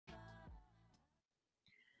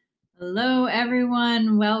Hello,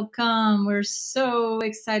 everyone. Welcome. We're so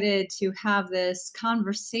excited to have this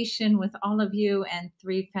conversation with all of you and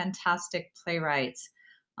three fantastic playwrights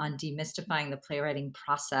on demystifying the playwriting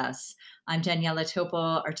process. I'm Daniela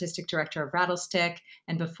Topol, Artistic Director of Rattlestick.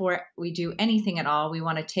 And before we do anything at all, we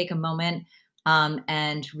want to take a moment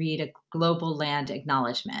and read a global land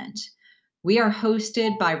acknowledgement. We are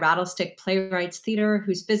hosted by Rattlestick Playwrights Theater,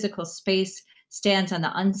 whose physical space stands on the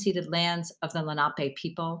unceded lands of the Lenape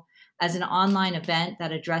people. As an online event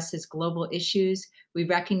that addresses global issues, we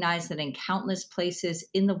recognize that in countless places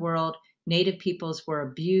in the world, Native peoples were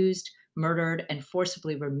abused, murdered, and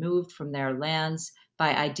forcibly removed from their lands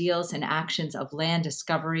by ideals and actions of land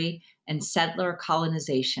discovery and settler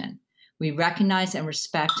colonization. We recognize and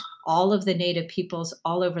respect all of the Native peoples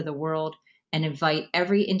all over the world and invite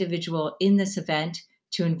every individual in this event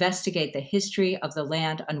to investigate the history of the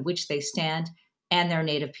land on which they stand and their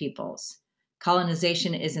Native peoples.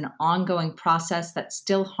 Colonization is an ongoing process that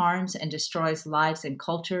still harms and destroys lives and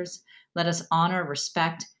cultures. Let us honor,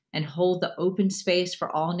 respect, and hold the open space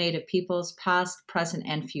for all Native peoples, past, present,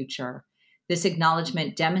 and future. This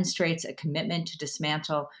acknowledgement demonstrates a commitment to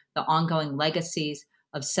dismantle the ongoing legacies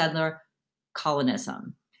of settler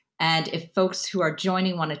colonism. And if folks who are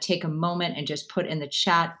joining want to take a moment and just put in the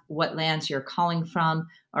chat what lands you're calling from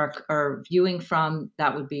or viewing from,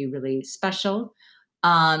 that would be really special.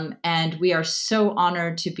 And we are so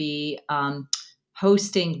honored to be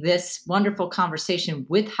hosting this wonderful conversation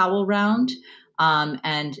with HowlRound.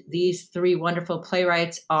 And these three wonderful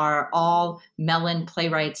playwrights are all Mellon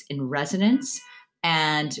Playwrights-in-Residence.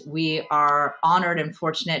 And we are honored and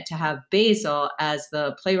fortunate to have Basil as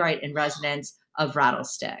the Playwright-in-Residence of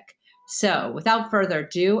Rattlestick. So without further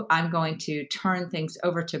ado, I'm going to turn things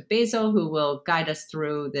over to Basil, who will guide us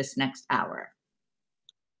through this next hour.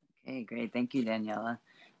 Okay, great. Thank you, Daniela.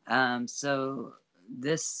 So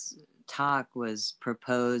this talk was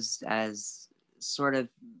proposed as sort of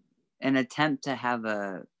an attempt to have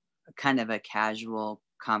a kind of a casual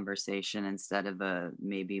conversation instead of a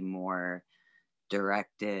maybe more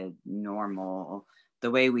directed, normal,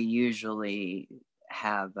 the way we usually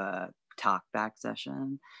have a talk back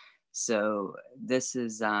session. So this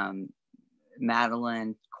is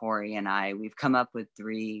Madeleine, Cori, and I. We've come up with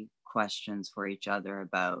 3 questions for each other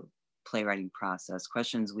about playwriting process,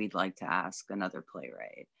 questions we'd like to ask another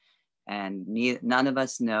playwright. And none of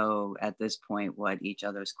us know at this point what each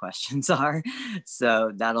other's questions are.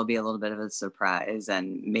 So that'll be a little bit of a surprise.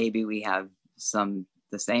 And maybe we have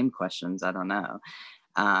the same questions, I don't know.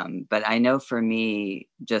 But I know for me,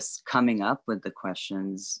 just coming up with the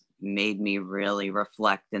questions made me really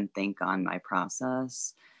reflect and think on my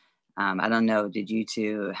process. I don't know, did you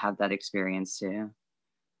two have that experience too?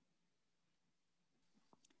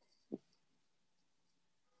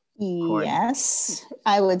 Yes,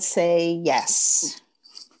 I would say yes.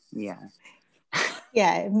 Yeah.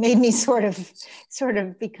 Yeah, it made me sort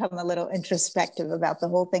of become a little introspective about the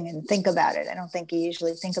whole thing and think about it. I don't think you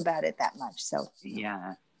usually think about it that much. So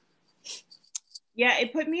yeah. Yeah,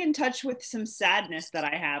 it put me in touch with some sadness that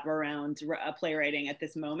I have around playwriting at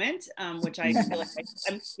this moment, which I feel like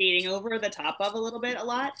I'm skating over the top of a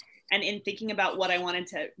lot. And in thinking about what I wanted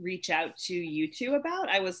to reach out to you two about,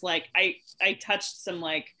 I was like, I touched some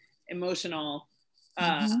like emotional,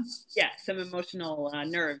 some emotional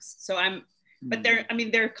nerves. So but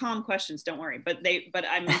they're calm questions, don't worry. But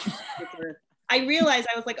I'm interested. I realized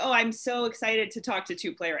I was like, oh, I'm so excited to talk to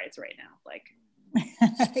 2 playwrights right now. Like,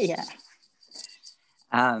 yeah.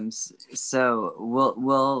 So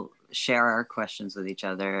we'll share our questions with each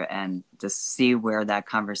other and just see where that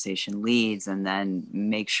conversation leads, and then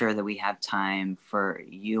make sure that we have time for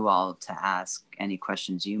you all to ask any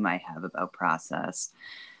questions you might have about process,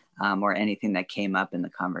 or anything that came up in the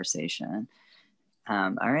conversation.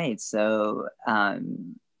 All right, so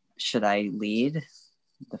should I lead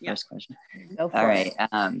the first question? Go for all right.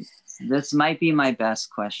 This might be my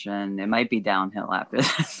best question. It might be downhill after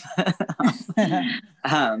this.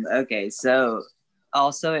 Okay, so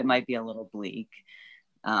also it might be a little bleak,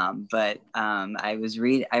 but I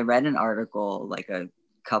read an article like a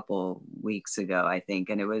couple weeks ago, I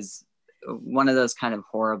think, and it was one of those kind of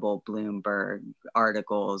horrible Bloomberg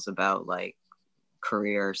articles about like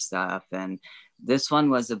career stuff, and this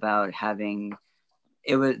one was about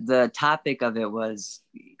the topic of it was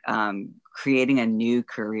creating a new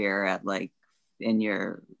career at like in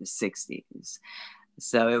your 60s.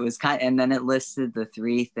 So it was and then it listed the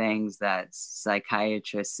 3 things that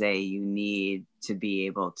psychiatrists say you need to be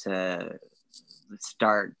able to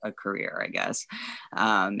start a career, I guess.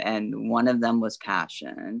 And one of them was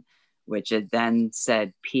passion, which it then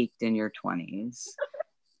said peaked in your 20s.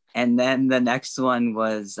 And then the next one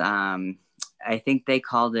was, I think they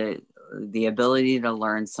called it the ability to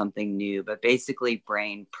learn something new, but basically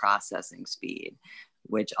brain processing speed,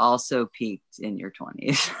 which also peaked in your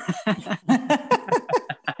 20s.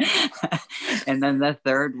 And then the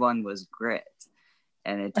third one was grit.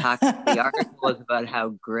 And it talked, the article was about how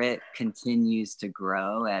grit continues to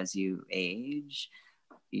grow as you age.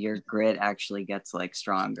 Your grit actually gets like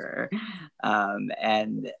stronger.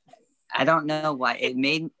 And I don't know why it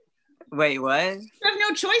made, wait, what? You have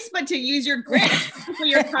no choice but to use your grit. So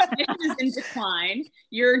your cognition is in decline.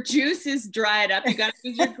 Your juice is dried up. You got to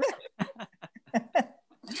use your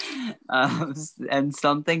grit. And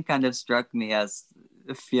something kind of struck me as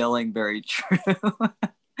feeling very true.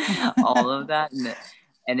 All of that.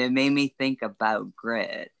 And it made me think about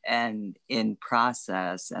grit and in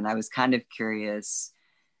process. And I was kind of curious,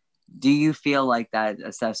 do you feel like that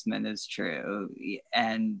assessment is true?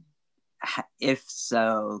 And if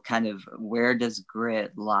so, kind of where does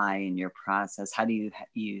grit lie in your process? How do you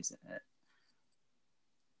use it?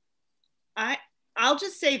 I'll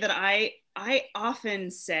just say that I often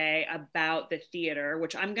say about the theater,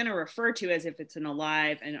 which I'm going to refer to as if it's an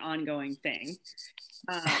alive and ongoing thing.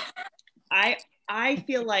 I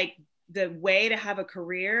feel like the way to have a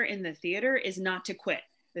career in the theater is not to quit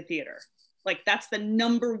the theater. Like that's the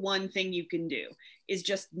number one thing you can do, is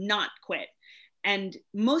just not quit. And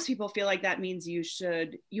most people feel like that means you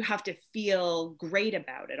have to feel great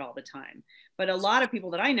about it all the time. But a lot of people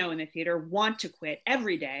that I know in the theater want to quit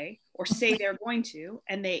every day or say they're going to,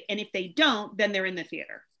 and if they don't, then they're in the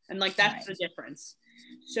theater. And like, that's the difference.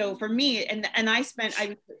 So for me, and I was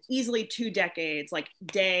easily 2 decades, like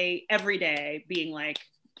every day being like,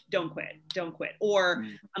 don't quit. Or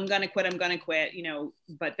I'm going to quit, you know,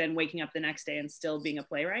 but then waking up the next day and still being a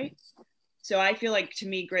playwright. So I feel like to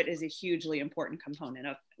me, grit is a hugely important component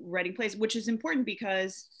of writing plays, which is important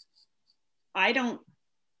because I'm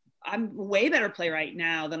a way better playwright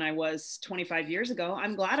now than I was 25 years ago.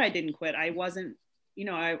 I'm glad I didn't quit. I wasn't, you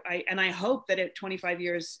know, I hope that at 25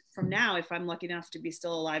 years from now, if I'm lucky enough to be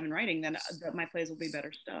still alive and writing, then my plays will be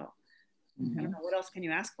better still. Mm-hmm. I don't know, what else can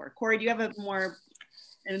you ask for? Cori, do you have a more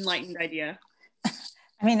enlightened idea?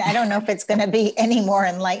 I mean, I don't know if it's going to be any more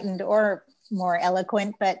enlightened or more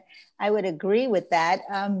eloquent, but I would agree with that.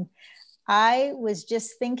 I was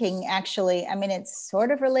just thinking, actually, I mean, it's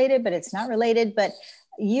sort of related, but it's not related. But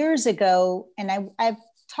years ago, and I've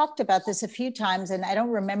talked about this a few times, and I don't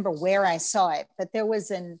remember where I saw it, but there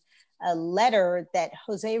was a letter that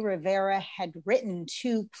Jose Rivera had written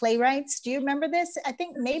to playwrights. Do you remember this? I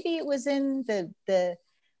think maybe it was in the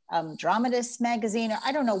Dramatist magazine, or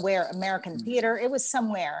I don't know where, American Theater, it was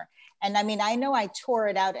somewhere. And I mean, I know I tore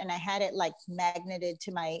it out and I had it like magneted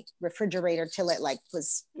to my refrigerator till it like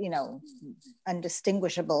was, you know,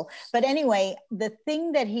 undistinguishable. But anyway, the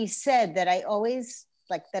thing that he said that I always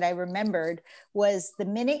like, that I remembered, was the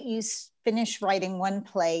minute you finish writing one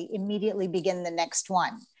play, immediately begin the next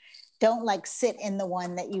one. Don't like sit in the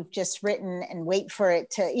one that you've just written and wait for it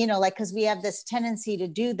to, you know, like, because we have this tendency to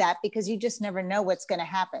do that because you just never know what's going to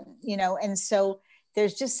happen, you know. And so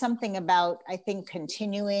there's just something about, I think,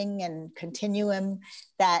 continuing and continuum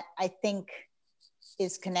that I think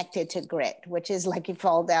is connected to grit, which is like you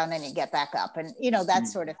fall down and you get back up and, you know, that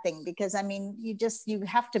sort of thing. Because I mean, you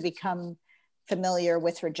have to become familiar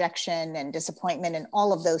with rejection and disappointment, and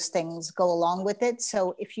all of those things go along with it.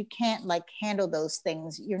 So if you can't like handle those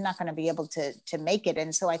things, you're not going to be able to make it.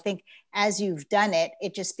 And so I think as you've done it,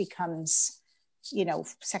 it just becomes, you know,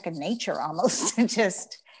 second nature almost to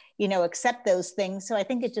just, you know, accept those things. So I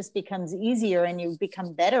think it just becomes easier and you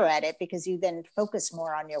become better at it because you then focus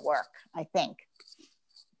more on your work, I think.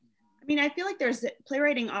 I mean, I feel like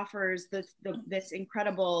playwriting offers this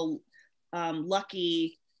incredible,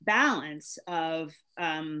 lucky balance of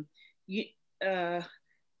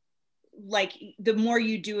like the more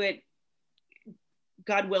you do it,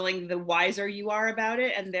 God willing, the wiser you are about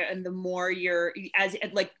it, and the more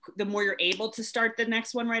the more you're able to start the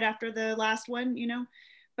next one right after the last one, you know.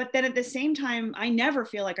 But then at the same time, I never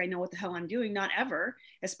feel like I know what the hell I'm doing, not ever,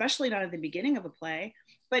 especially not at the beginning of a play.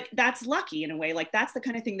 But that's lucky in a way. Like that's the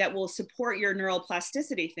kind of thing that will support your neural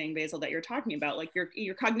plasticity thing, Basil, that you're talking about. Like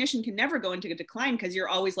your cognition can never go into a decline because you're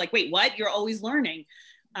always like, wait, what? You're always learning.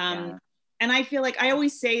 And I feel like I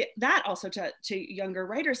always say that also to younger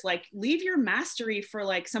writers, like leave your mastery for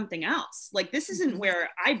like something else. Like this isn't where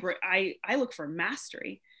I look for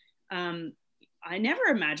mastery. I never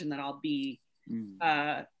imagined that I'll be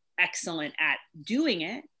excellent at doing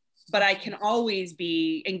it, but I can always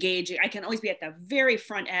be engaging. I can always be at the very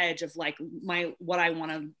front edge of like what I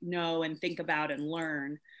want to know and think about and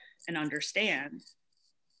learn and understand.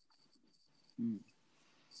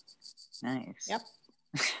 Nice. Yep.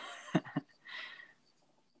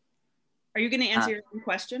 Are you going to answer your own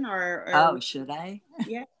question or oh, should I?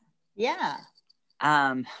 Yeah. Yeah.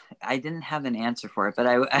 I didn't have an answer for it, but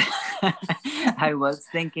I was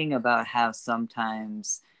thinking about how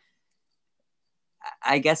sometimes,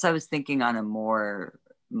 I guess I was thinking on a more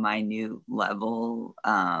minute level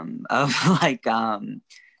of like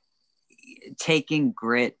taking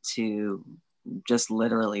grit to just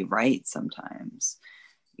literally write sometimes,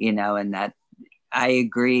 you know, and that I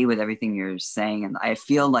agree with everything you're saying. And I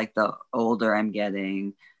feel like the older I'm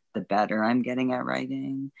getting, the better I'm getting at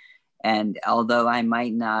writing. And although I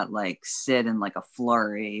might not like sit in like a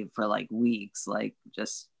flurry for like weeks, like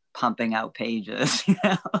just pumping out pages, you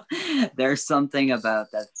know, there's something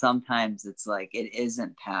about that. Sometimes it's like, it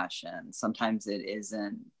isn't passion. Sometimes it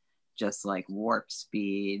isn't just like warp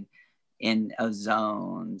speed in a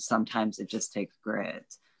zone. Sometimes it just takes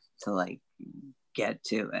grit to like get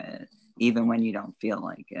to it, even when you don't feel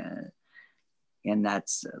like it. And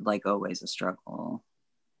that's like always a struggle.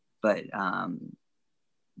 But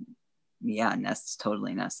yeah, that's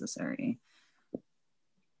totally necessary.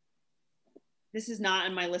 This is not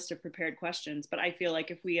on my list of prepared questions, but I feel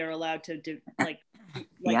like if we are allowed to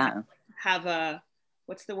yeah, have a,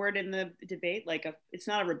 what's the word in the debate? Like it's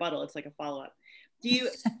not a rebuttal, it's like a follow-up.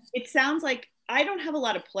 It sounds like I don't have a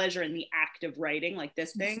lot of pleasure in the act of writing like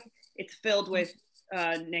this thing. It's filled with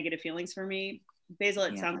negative feelings for me. Basil,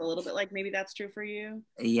 it sounds a little bit like maybe that's true for you.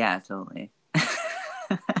 Yeah, totally.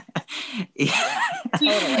 Yeah. Do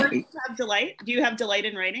you have delight? Do you have delight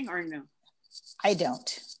in writing or no? I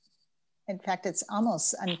don't. In fact, it's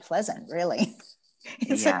almost unpleasant, really.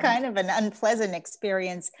 It's a kind of an unpleasant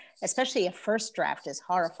experience, especially a first draft is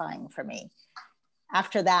horrifying for me.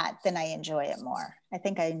 After that, then I enjoy it more. I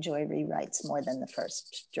think I enjoy rewrites more than the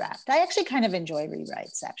first draft. I actually kind of enjoy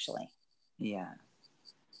rewrites, actually. Yeah.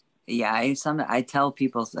 Yeah, I tell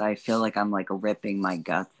people that I feel like I'm like ripping my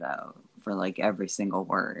guts out for like every single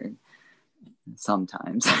word.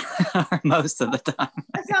 Sometimes, or most of the time.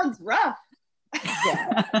 That sounds rough.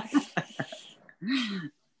 Yeah.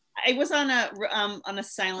 I was on a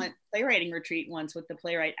silent playwriting retreat once with the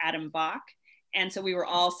playwright Adam Bach, and so we were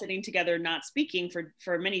all sitting together, not speaking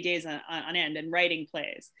for many days on end, and writing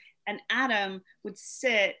plays. And Adam would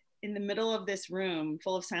sit in the middle of this room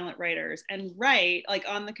full of silent writers and write like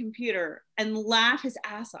on the computer and laugh his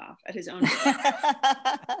ass off at his own.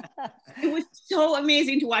 It was so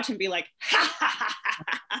amazing to watch him be like, ha, ha,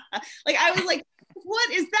 ha, ha, ha. Like I was like,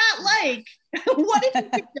 what is that like? What if you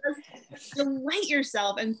could just delight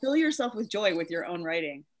yourself and fill yourself with joy with your own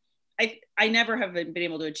writing? I never have been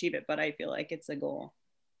able to achieve it, but I feel like it's a goal.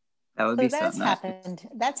 That would be so that's nice. happened.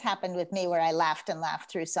 That's happened with me where I laughed and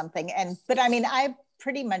laughed through something. But I mean, I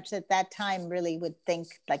pretty much at that time really would think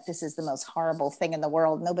like, this is the most horrible thing in the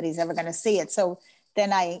world. Nobody's ever going to see it. So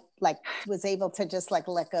then I like was able to just like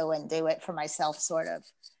let go and do it for myself, sort of.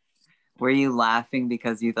 Were you laughing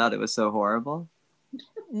because you thought it was so horrible?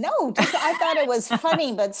 No, just I thought it was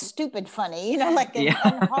funny, but stupid funny, you know, like and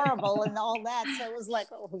horrible and all that. So it was like,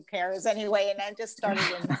 oh, who cares anyway? And I just started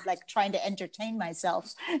like trying to entertain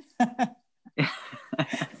myself.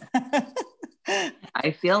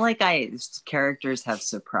 I feel like characters have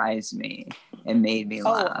surprised me and made me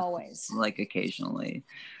laugh. Always. Like occasionally.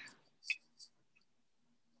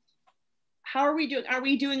 How are we doing? Are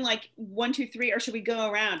we doing like 1, 2, 3, or should we go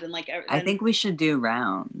around and like? I think we should do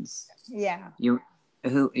rounds. Yeah. You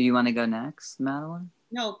want to go next, Madeleine?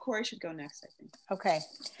 No, Cori should go next, I think. Okay.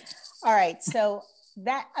 All right. So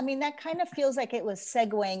that kind of feels like it was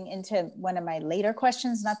segueing into one of my later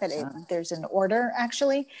questions. Not that there's an order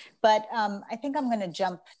actually, but I think I'm going to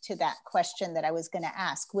jump to that question that I was going to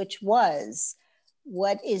ask, which was,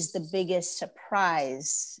 what is the biggest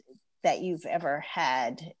surprise that you've ever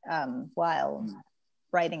had while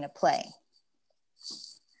writing a play?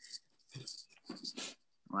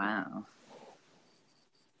 Wow.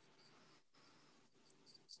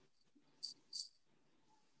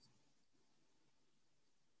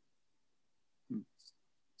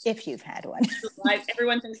 If you've had one.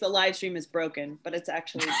 Everyone thinks the live stream is broken, but it's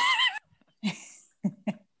actually. I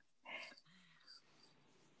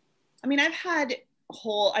mean, I've had,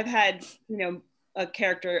 you know, a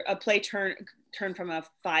play turn from a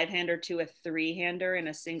 5-hander to a 3-hander in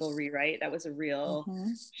a single rewrite. That was a real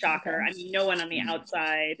shocker. I mean, no one on the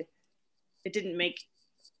outside, it didn't make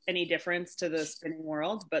any difference to the spinning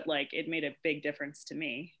world, but like it made a big difference to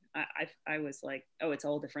me. I was like, oh, it's a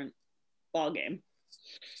whole different ball game.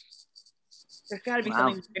 There's got to be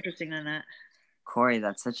something interesting than that. Cori,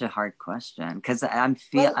 that's such a hard question because I'm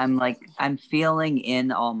feeling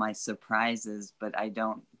in all my surprises, but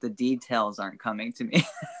the details aren't coming to me.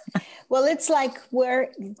 Well, it's like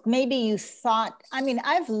where maybe you thought, I mean,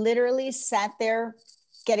 I've literally sat there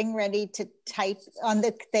getting ready to type on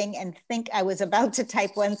the thing and think I was about to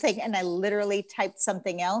type one thing and I literally typed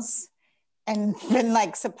something else and been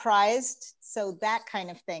like surprised. So that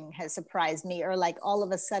kind of thing has surprised me, or like all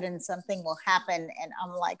of a sudden something will happen and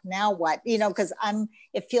I'm like, now what? You know, because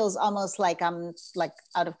it feels almost like I'm like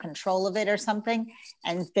out of control of it or something,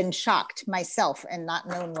 and been shocked myself and not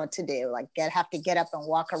known what to do. Like have to get up and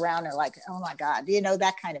walk around and like, oh my God, you know,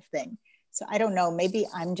 that kind of thing. So I don't know, maybe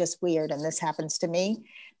I'm just weird and this happens to me.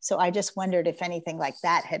 So I just wondered if anything like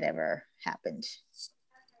that had ever happened.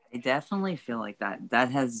 I definitely feel like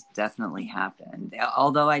that has definitely happened.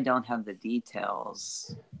 Although I don't have the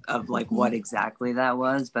details of like what exactly that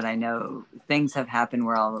was, but I know things have happened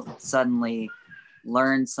where I'll suddenly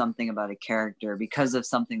learn something about a character because of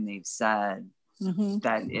something they've said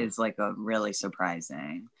that is like a really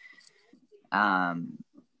surprising.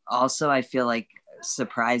 Also, I feel like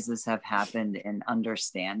surprises have happened in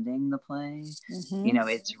understanding the play. You know,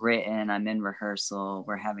 it's written, I'm in rehearsal,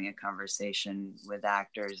 we're having a conversation with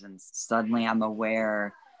actors, and suddenly I'm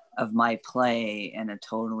aware of my play in a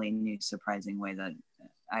totally new, surprising way that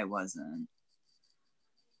I wasn't.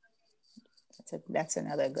 That's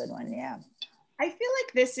another good one. Yeah. I feel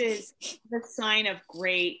like this is the sign of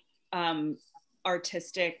great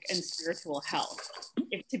artistic and spiritual health,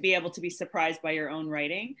 if to be able to be surprised by your own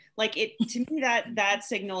writing. Like it, to me, that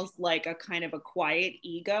signals like a kind of a quiet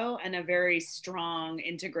ego and a very strong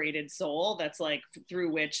integrated soul that's like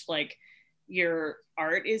through which like your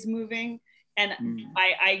art is moving. And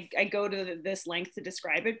I go to this length to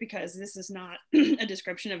describe it because this is not a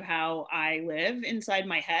description of how I live inside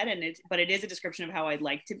my head, but it is a description of how I'd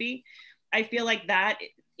like to be. I feel like that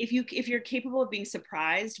if you're capable of being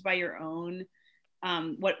surprised by your own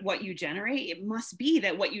what you generate, it must be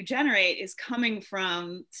that what you generate is coming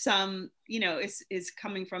from some, you know, is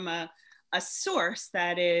coming from a source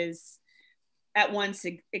that is at once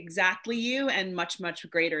exactly you and much, much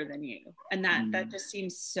greater than you. And that just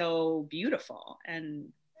seems so beautiful and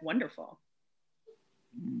wonderful.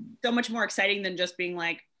 So much more exciting than just being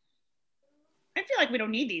like, I feel like we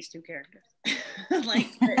don't need these two characters.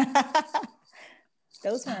 Like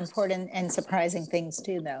those are important and surprising things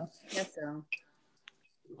too, though. Yes, so.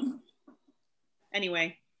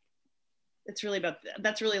 Anyway, that's really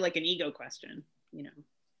like an ego question, you know.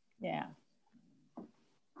 Yeah.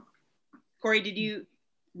 Cori, did you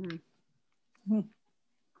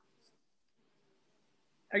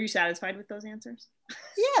are you satisfied with those answers?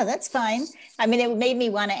 Yeah, that's fine. I mean, it made me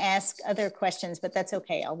want to ask other questions, but that's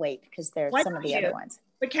okay. I'll wait because there's some of the other ones.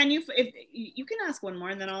 But can you, if you can ask one more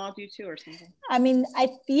and then I'll do two or something. I mean,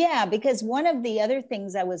 yeah, because one of the other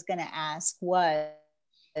things I was going to ask was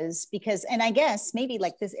because, and I guess maybe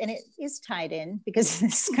like this, and it is tied in because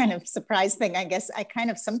this kind of surprise thing, I guess I kind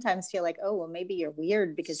of sometimes feel like, oh, well, maybe you're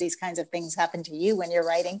weird because these kinds of things happen to you when you're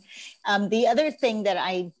writing. The other thing that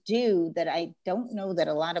I do that I don't know that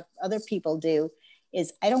a lot of other people do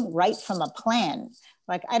is I don't write from a plan.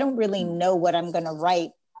 Like I don't really know what I'm going to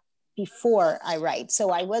write before I write. So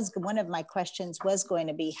one of my questions was going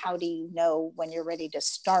to be, how do you know when you're ready to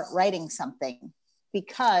start writing something?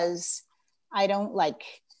 Because I don't like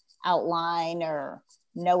outline or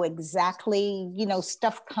know exactly, you know,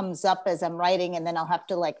 stuff comes up as I'm writing and then I'll have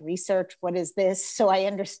to like research what is this so I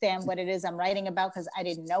understand what it is I'm writing about, because I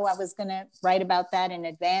didn't know I was going to write about that in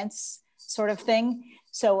advance, sort of thing.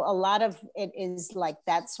 So a lot of it is like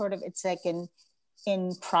that sort of, it's like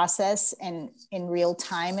in process and in real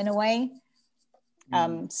time in a way.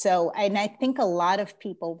 So, and I think a lot of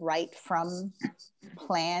people write from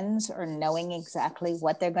plans or knowing exactly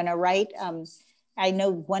what they're going to write. I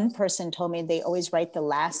know one person told me they always write the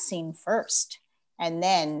last scene first, and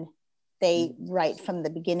then they write from the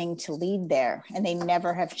beginning to lead there, and they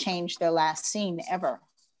never have changed their last scene ever.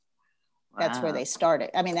 Wow. That's where they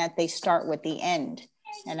started. I mean, that they start with the end.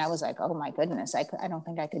 And I was like, oh my goodness, I don't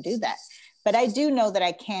think I could do that. But I do know that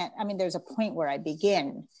I can't. I mean, there's a point where I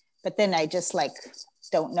begin, but then I just like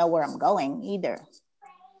don't know where I'm going either.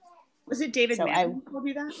 Was it David Madeleine who told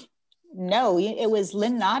you that? No, it was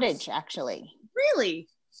Lynn Nottage, actually. Really?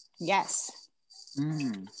 Yes.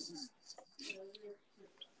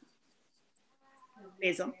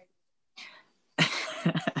 Basil?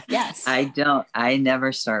 Yes. I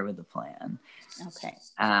never start with a plan. Okay.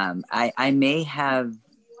 I may have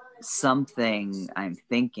something I'm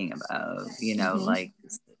thinking about, you know, like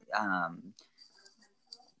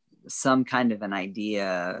some kind of an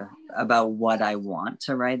idea about what I want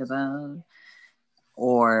to write about.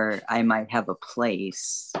 or I might have a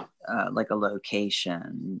place, like a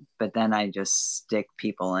location, but then I just stick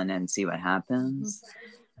people in and see what happens.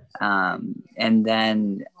 And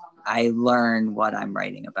then I learn what I'm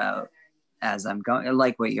writing about as I'm going,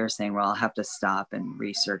 like what you're saying, where I'll have to stop and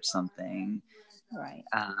research something. Right.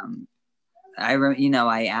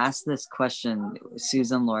 I asked this question.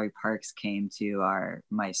 Susan Laurie Parks came to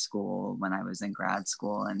my school when I was in grad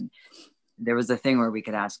school, and there was a thing where we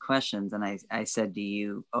could ask questions. And I said, do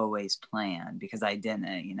you always plan? Because I didn't,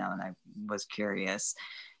 and I was curious.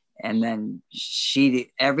 And then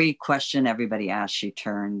every question everybody asked, she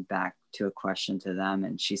turned back to a question to them.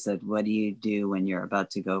 And she said, what do you do when you're about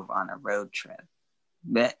to go on a road trip?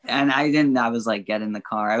 And I was like, get in the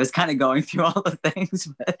car. I was kind of going through all the things,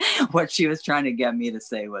 but what she was trying to get me to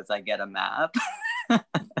say was I get a map.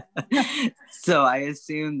 So I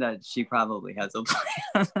assumed that she probably has a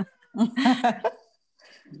plan.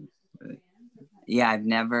 Yeah, I've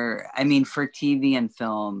never, for TV and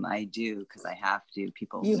film, I do, because I have to.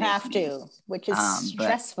 You have to, which is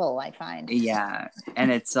stressful, I find. Yeah,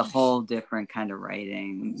 and it's a whole different kind of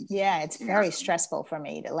writing. Yeah, it's very stressful for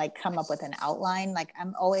me to like come up with an outline. Like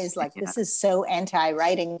I'm always like, this is so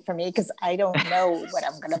anti-writing for me, because I don't know what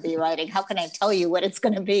I'm going to be writing. How can I tell you what it's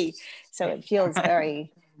going to be? So it feels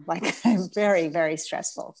very, very, very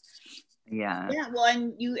stressful. Yeah. Well,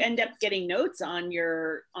 and you end up getting notes on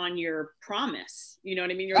your promise. You know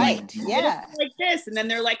what I mean? You're right. like, yeah, like this, and then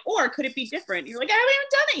they're like, or could it be different? You're like, I haven't even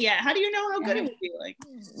done it yet. How do you know how good it would be? Like,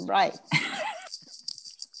 right.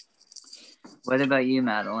 What about you,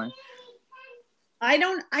 Madeleine? I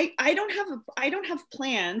don't have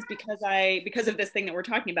plans because of this thing that we're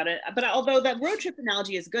talking about it. But although that road trip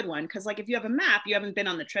analogy is a good one, because like if you have a map, you haven't been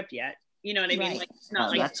on the trip yet. You know what I mean? Like it's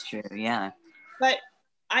not that's true. Yeah. But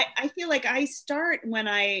I feel like I start when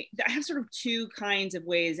I have sort of two kinds of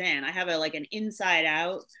ways in. I have an inside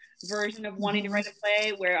out version of wanting to write a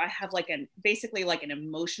play, where I have basically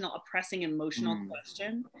a pressing emotional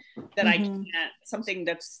question that I can't, something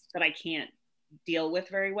that I can't deal with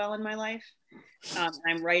very well in my life. And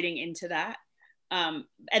I'm writing into that.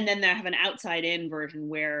 And then I have an outside in version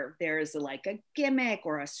where there's a gimmick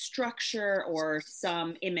or a structure or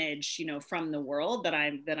some image, from the world that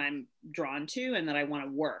I'm drawn to and that I want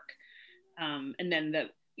to work. And then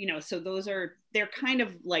so they're kind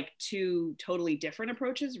of two totally different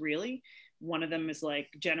approaches, really. One of them is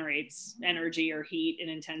generates energy or heat and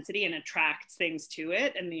intensity and attracts things to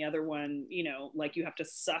it. And the other one, you have to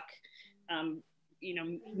suck,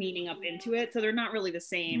 meaning up into it. So they're not really the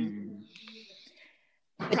same.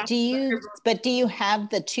 But do you have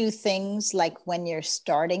the two things when you're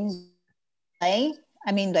starting play?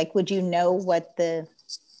 Would you know what the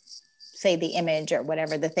image or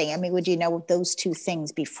whatever the thing, would you know those two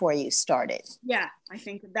things before you started? Yeah, I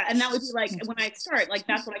think that, and that would be when I start,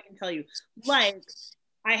 that's what I can tell you. I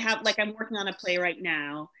have, I'm working on a play right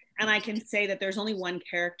now, and I can say that there's only one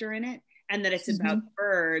character in it, and that it's about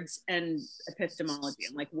birds and epistemology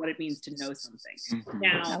and what it means to know something.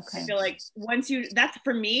 Now, I feel that's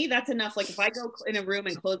for me, that's enough. If I go in a room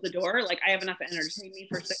and close the door, I have enough to entertain me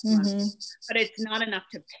for 6 months, but it's not enough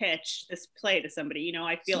to pitch this play to somebody.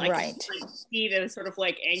 I feel I see the sort of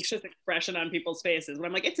anxious expression on people's faces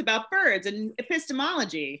when I'm it's about birds and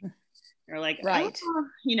epistemology. They're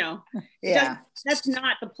that's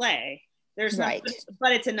not the play. There's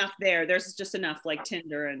but it's enough there. There's just enough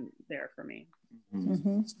Tinder and there for me.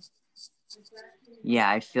 Yeah,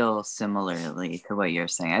 I feel similarly to what you're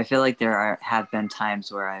saying. I feel there have been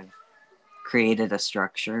times where I've created a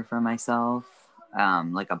structure for myself,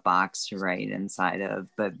 a box to write inside of,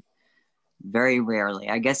 but very rarely.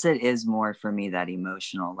 I guess it is more for me that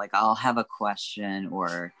emotional. I'll have a question,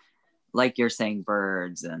 or you're saying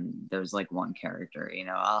birds, and there's one character,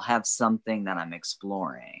 I'll have something that I'm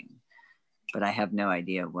exploring, but I have no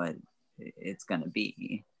idea what it's going to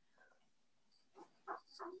be.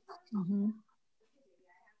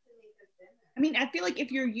 I feel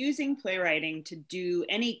if you're using playwriting to do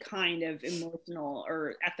any kind of emotional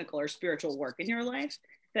or ethical or spiritual work in your life,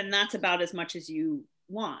 then that's about as much as you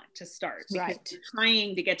want to start, because you're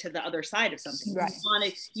trying to get to the other side of something.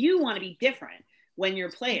 You want to be different when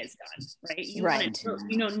your play is done, right? You want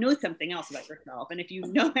to know something else about yourself, and if you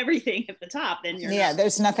know everything at the top, then you're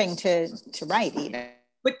there's nothing to write either.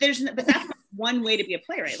 But that's one way to be a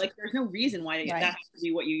playwright. There's no reason why that has to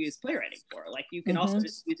be what you use playwriting for. You can also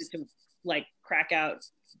just use it to crack out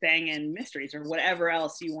banging mysteries or whatever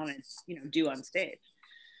else you want to do on stage.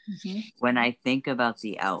 When I think about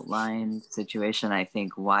the outline situation, I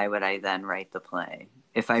think, why would I then write the play?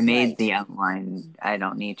 If I made the outline, I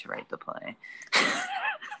don't need to write the play.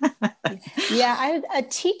 A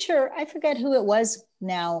teacher, I forget who it was,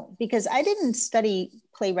 now, because I didn't study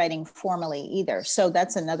playwriting formally either. So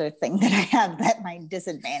that's another thing that I have, that my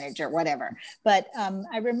disadvantage or whatever. But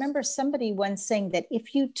I remember somebody once saying that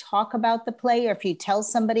if you talk about the play, or if you tell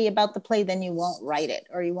somebody about the play, then you won't write it,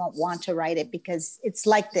 or you won't want to write it, because it's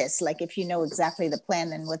like this. Like, if you know exactly the plan,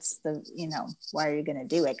 then what's the, why are you going to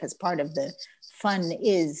do it? Because part of the fun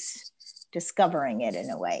is discovering it in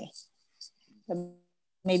a way. But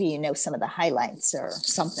maybe you know some of the highlights or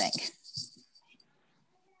something.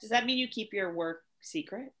 Does that mean you keep your work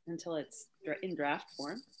secret until it's in draft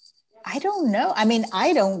form? I don't know. I mean,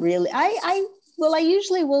 I don't really, I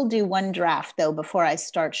usually will do one draft though before I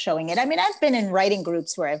start showing it. I mean, I've been in writing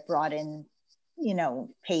groups where I've brought in,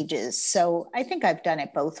 pages. So I think I've done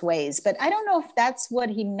it both ways, but I don't know if that's what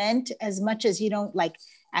he meant, as much as you don't like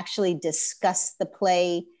actually discuss the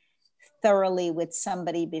play thoroughly with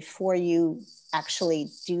somebody before you actually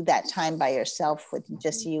do that time by yourself with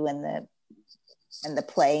just you and the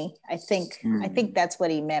play. I think that's what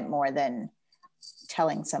he meant, more than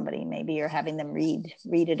telling somebody maybe, or having them read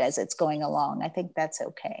it as it's going along. I think that's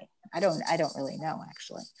okay. I don't really know,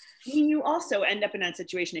 actually. You also end up in that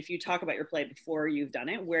situation if you talk about your play before you've done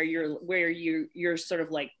it, where you're sort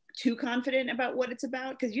of like too confident about what it's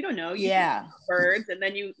about, because you don't know. Birds, and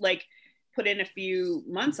then you like put in a few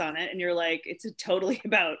months on it and you're like, it's totally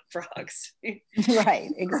about frogs. Right,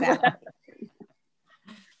 exactly.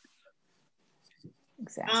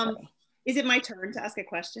 Exactly. Is it my turn to ask a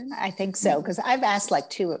question? I think so, because I've asked like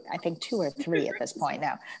two or three at this point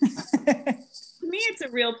now. To me, it's a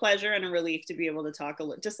real pleasure and a relief to be able to talk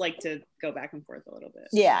just like to go back and forth a little bit.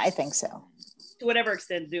 Yeah, I think so. To whatever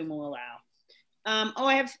extent Zoom will allow.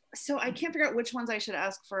 I can't figure out which ones I should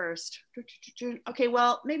ask first. Okay,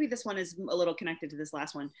 well, maybe this one is a little connected to this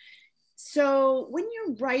last one. So when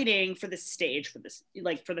you're writing for the stage, for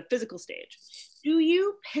the physical stage,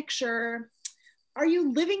 are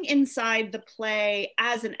you living inside the play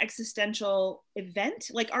as an existential event?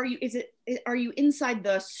 Like, are you inside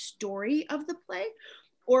the story of the play?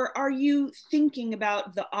 Or are you thinking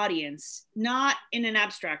about the audience, not in an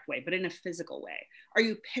abstract way, but in a physical way? Are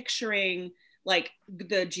you picturing like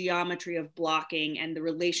the geometry of blocking and the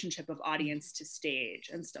relationship of audience to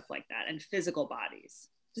stage and stuff like that, and physical bodies?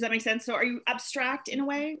 Does that make sense? So are you abstract in a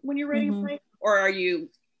way when you're writing a play, or are you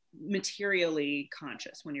materially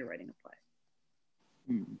conscious when you're writing a play?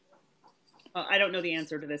 I don't know the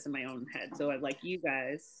answer to this in my own head, so I'd like you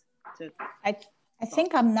guys to. I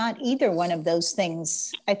think I'm not either one of those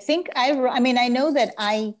things. I think I know that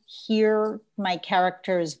I hear my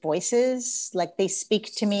characters' voices, like they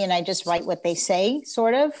speak to me and I just write what they say,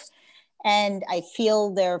 sort of. And I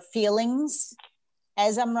feel their feelings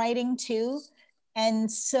as I'm writing too.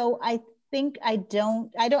 And so I think I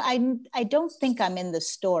don't think I'm in the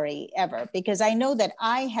story ever, because I know that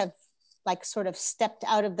I have like sort of stepped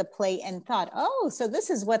out of the play and thought, oh, so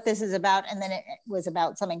this is what this is about. And then it was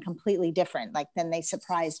about something completely different. Like then they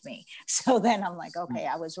surprised me. So then I'm like, okay,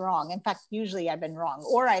 I was wrong. In fact, usually I've been wrong,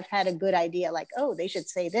 or I've had a good idea like, oh, they should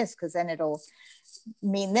say this because then it'll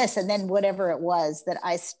mean this. And then whatever it was that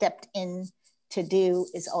I stepped in to do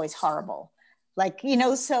is always horrible. Like,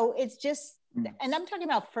 so it's just, and I'm talking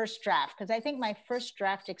about first draft, because I think my first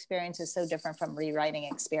draft experience is so different from rewriting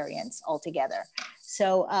experience altogether.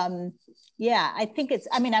 So yeah, I think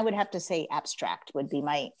I would have to say abstract would be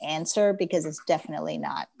my answer, because it's definitely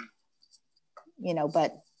not,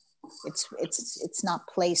 but it's not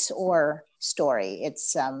place or story.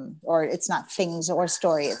 It's or it's not things or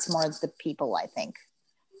story. It's more the people, I think.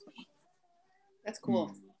 That's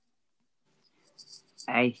cool.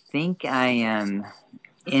 I think I am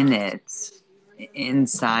in it,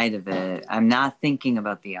 inside of it. I'm not thinking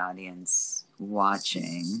about the audience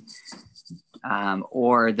watching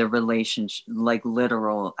or the relationship, like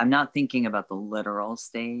literal. I'm not thinking about the literal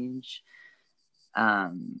stage.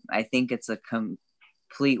 I think it's a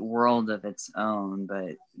complete world of its own,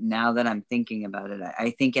 but now that I'm thinking about it, I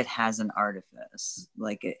think it has an artifice.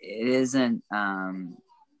 Like it isn't, I'm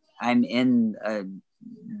in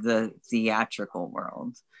the theatrical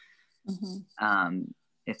world.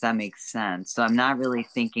 If that makes sense. So I'm not really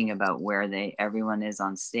thinking about where everyone is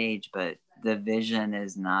on stage, but the vision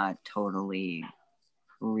is not totally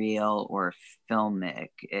real or filmic.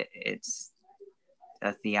 It's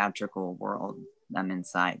a theatrical world I'm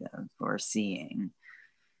inside of or seeing.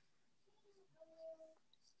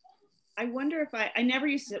 I wonder if I never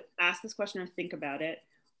used to ask this question or think about it,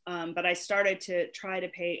 but I started to try to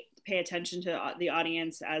pay attention to the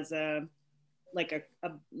audience as a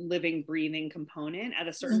living, breathing component at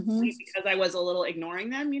a certain point, because I was a little ignoring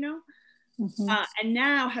them, And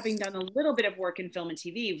now, having done a little bit of work in film and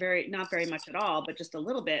TV, not very much at all, but just a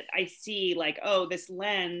little bit, I see like, oh, this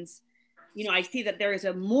lens, you know, I see that there is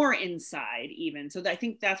a more inside even. So I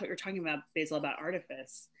think that's what you're talking about, Basil, about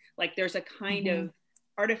artifice. Like there's a kind of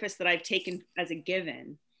artifice that I've taken as a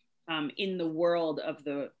given in the world of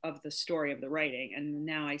the story of the writing. And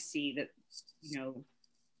now I see that, you know,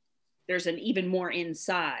 there's an even more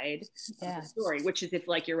inside of the story, which is if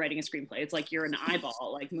like you're writing a screenplay, it's like you're an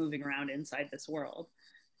eyeball, like moving around inside this world.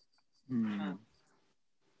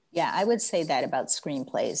 Yeah, I would say that about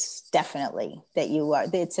screenplays, definitely, that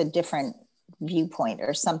it's a different viewpoint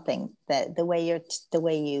or something, that the way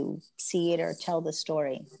you see it or tell the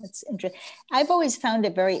story. It's interesting. I've always found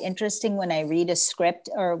it very interesting when I read a script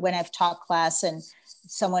or when I've taught class and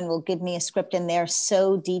someone will give me a script and they're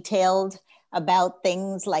so detailed about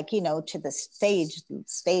things like, you know, to the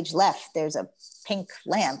stage left, there's a pink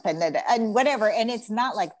lamp and whatever. And it's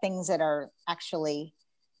not like things that are actually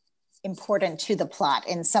important to the plot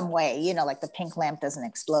in some way, you know, like the pink lamp doesn't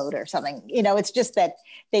explode or something, you know, it's just that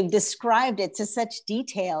they've described it to such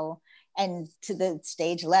detail and to the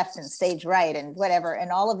stage left and stage right and whatever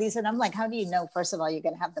and all of these. And I'm like, how do you know, first of all, you're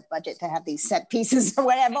going to have the budget to have these set pieces or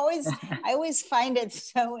whatever? I always find it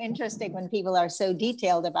so interesting when people are so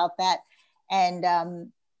detailed about that.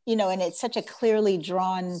 And, you know, and it's such a clearly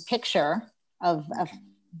drawn picture of a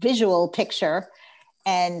visual picture.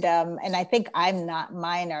 And I think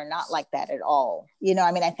mine are not like that at all. You know,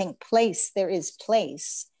 I mean, I think there is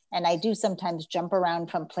place. And I do sometimes jump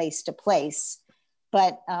around from place to place.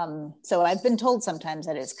 But so I've been told sometimes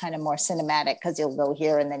that it's kind of more cinematic because you'll go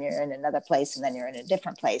here and then you're in another place and then you're in a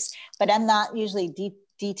different place. But I'm not usually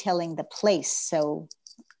detailing the place so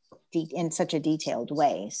in such a detailed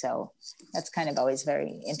way. So that's kind of always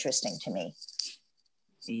very interesting to me.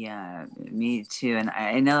 Yeah, me too. And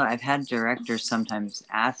I know I've had directors sometimes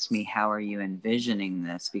ask me, how are you envisioning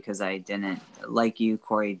this? Because I didn't, like you,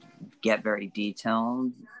 Cori, get very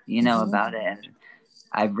detailed, you know, about it. And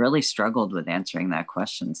I've really struggled with answering that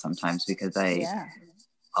question sometimes because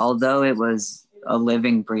although it was a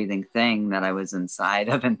living, breathing thing that I was inside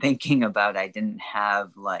of and thinking about, I didn't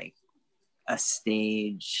have like a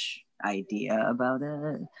stage idea about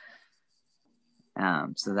it.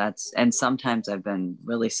 So and sometimes I've been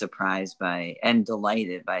really surprised by and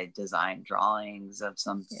delighted by design drawings of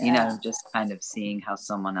some, you know, just kind of seeing how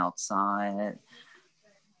someone else saw it.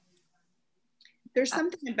 There's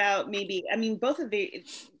something about maybe, I mean,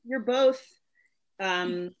 you're both,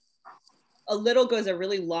 a little goes a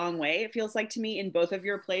really long way, it feels like to me, in both of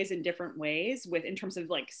your plays in different ways in terms of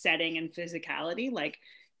like setting and physicality. Like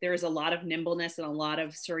there is a lot of nimbleness and a lot of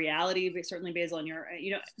surreality, but certainly Basil in your, you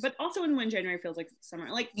know, but also in When January Feels Like Summer,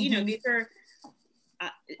 like, you know, these are,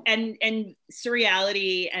 and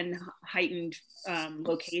surreality and heightened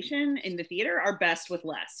location in the theater are best with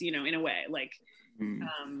less, you know, in a way, like,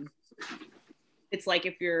 it's like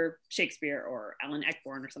if you're Shakespeare or Alan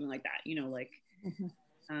Ayckbourn or something like that, you know, like,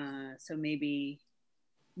 so maybe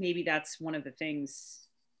that's one of the things.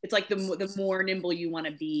 It's like the more nimble you want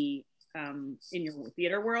to be in your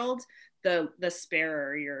theater world, the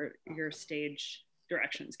sparer your stage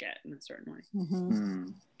directions get in a certain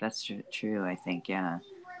way. That's true, I think, yeah.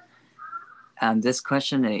 This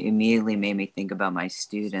question immediately made me think about my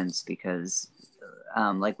students because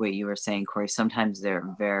like what you were saying, Cori, sometimes they're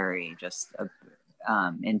very just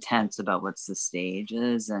intense about what's the stage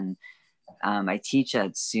is. And I teach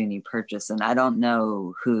at SUNY Purchase, and I don't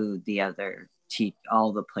know who the other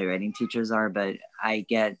all the playwriting teachers are, but I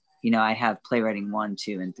get, you know, I have playwriting 1,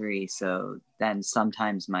 2, and 3. So then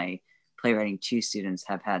sometimes my playwriting 2 students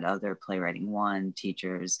have had other playwriting 1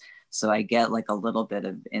 teachers. So I get like a little bit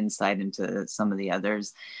of insight into some of the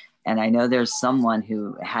others. And I know there's someone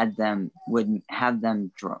who would have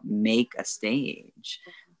them make a stage,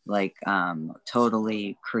 like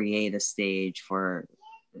totally create a stage for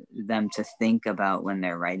them to think about when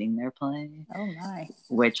they're writing their play. Oh my.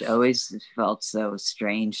 Which always felt so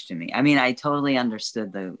strange to me. I mean, I totally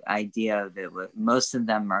understood the idea of it. Most of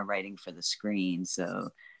them are writing for the screen, so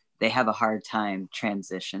they have a hard time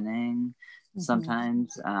transitioning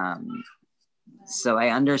sometimes. So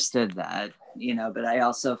I understood that, you know, but I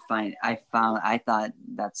also I thought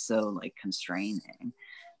that's so like constraining.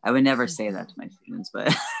 I would never say that to my students,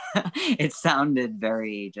 but it sounded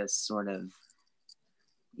very just sort of,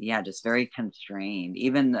 just very constrained,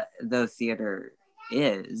 even though theater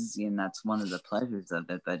is, you know, that's one of the pleasures of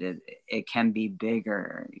it, but it can be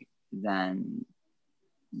bigger than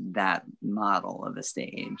that model of a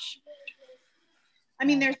stage. I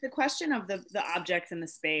mean, there's the question of the objects in the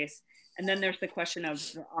space, And then there's the question of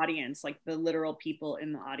the audience, like the literal people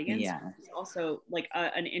in the audience. Yeah. It's also like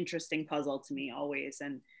an interesting puzzle to me always,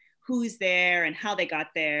 and who's there and how they got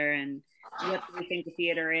there and what they think the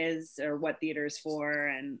theater is or what theater is for.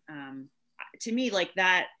 And to me, like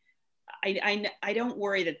that, I don't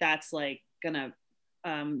worry that that's like gonna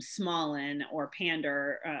small-in or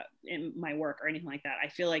pander in my work or anything like that. I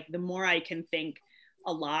feel like the more I can think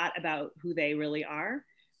a lot about who they really are,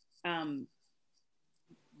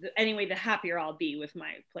 anyway, the happier I'll be with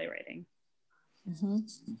my playwriting. Mm-hmm.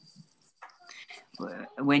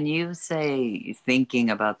 When you say thinking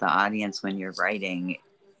about the audience when you're writing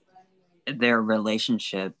their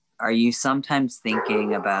relationship, are you sometimes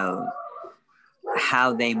thinking about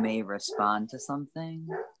how they may respond to something?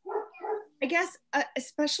 I guess,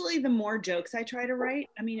 especially the more jokes I try to write.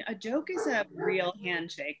 I mean, a joke is a real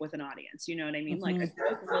handshake with an audience. You know what I mean? Like a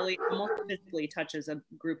joke really almost physically touches a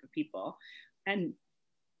group of people and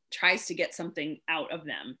tries to get something out of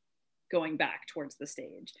them going back towards the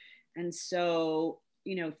stage. And so,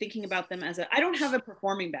 you know, thinking about them as I don't have a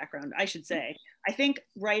performing background, I should say. I think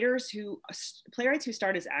playwrights who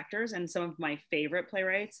start as actors, and some of my favorite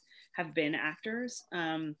playwrights have been actors,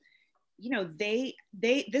 you know,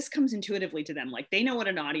 this comes intuitively to them. Like they know what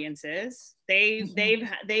an audience is. They've been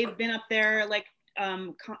up there like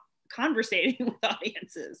conversating with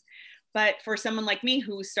audiences. But for someone like me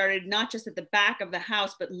who started not just at the back of the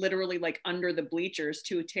house, but literally like under the bleachers,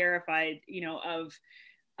 too terrified, you know, of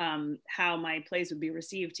how my plays would be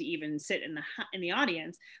received to even sit in the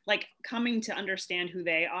audience, like coming to understand who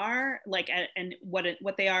they are, like, and what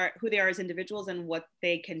they are, who they are as individuals and what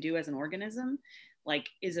they can do as an organism, like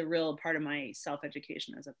is a real part of my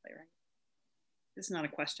self-education as a playwright. This is not a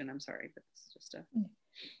question, I'm sorry, but it's just a...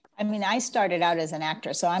 I mean, I started out as an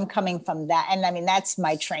actor, so I'm coming from that. And I mean, that's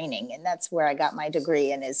my training, and that's where I got my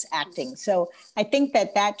degree in, is acting. So I think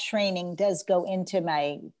that training does go into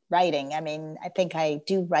my writing. I mean, I think I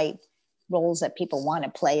do write roles that people want to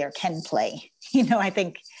play or can play. You know, I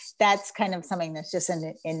think that's kind of something that's just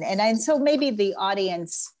and so maybe the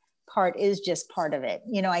audience part is just part of it.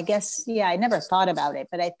 You know, I guess, yeah, I never thought about it,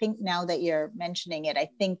 but I think now that you're mentioning it, I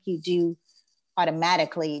think you do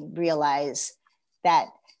automatically realize that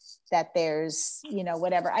there's, you know,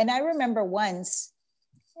 whatever. And I remember once,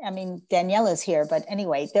 I mean, Daniela's here, but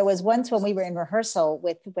anyway, there was once when we were in rehearsal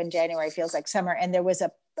with When January Feels Like Summer, and there was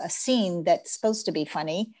a scene that's supposed to be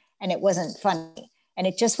funny, and it wasn't funny. And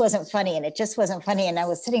it just wasn't funny, and it just wasn't funny. And I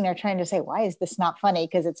was sitting there trying to say, why is this not funny?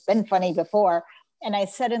 Because it's been funny before. And I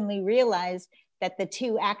suddenly realized that the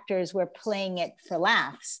two actors were playing it for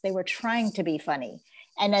laughs. They were trying to be funny.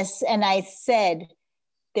 And I said,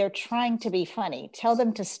 they're trying to be funny. Tell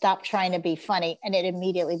them to stop trying to be funny. And it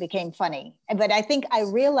immediately became funny. But I think I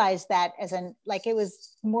realized that as like it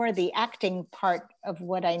was more the acting part of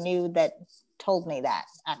what I knew that told me that,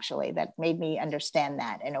 actually, that made me understand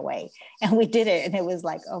that in a way. And we did it, and it was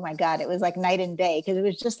like, oh my God, it was like night and day, because it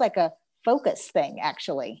was just like a focus thing,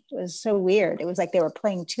 actually. It was so weird. It was like they were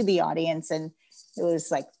playing to the audience, and it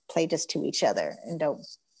was like, play just to each other and don't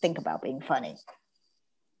think about being funny.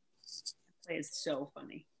 Play is so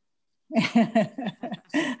funny.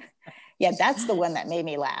 Yeah, that's the one that made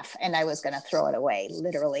me laugh, and I was going to throw it away,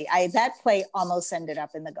 literally. That play almost ended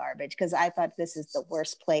up in the garbage because I thought this is the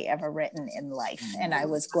worst play ever written in life, and I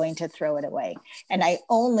was going to throw it away. And I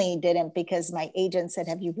only didn't because my agent said,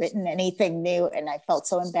 have you written anything new? And I felt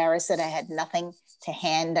so embarrassed that I had nothing to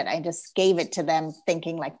hand that I just gave it to them,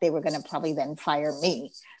 thinking like they were going to probably then fire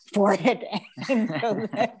me for it.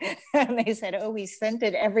 And they said, oh, we sent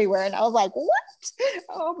it everywhere. And I was like, what?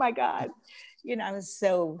 Oh my God. You know, I was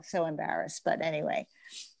so embarrassed, but anyway.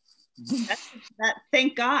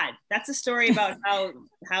 Thank God. That's a story about how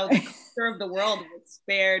the culture of the world was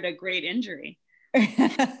spared a great injury.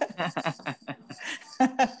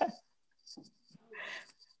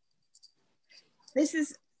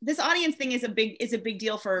 This audience thing is a big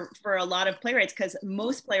deal for a lot of playwrights, because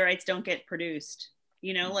most playwrights don't get produced.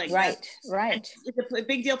 You know, like right. It's a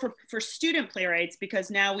big deal for student playwrights,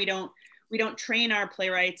 because now we don't train our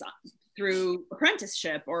playwrights through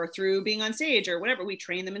apprenticeship or through being on stage or whatever. We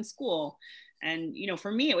train them in school. And, you know,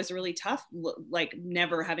 for me, it was really tough, like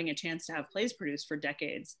never having a chance to have plays produced for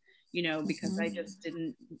decades, you know, because I just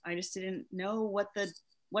didn't know what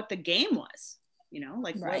the game was, you know,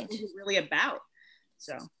 like what was it really about?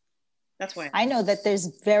 So that's why I know that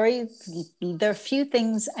there are few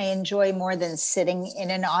things I enjoy more than sitting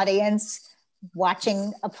in an audience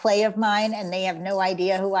watching a play of mine, and they have no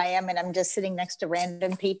idea who I am, and I'm just sitting next to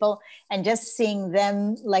random people and just seeing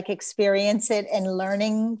them like experience it and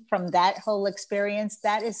learning from that whole experience.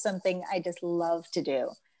 That is something I just love to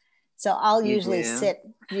do. So I'll You usually do? sit.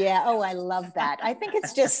 Yeah. Oh, I love that. I think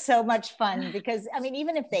it's just so much fun because, I mean,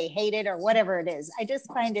 even if they hate it or whatever it is, I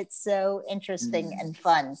just find it so interesting and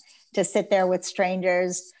fun to sit there with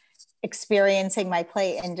strangers, experiencing my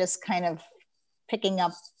play and just kind of picking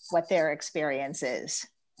up what their experience is.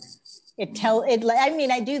 I mean,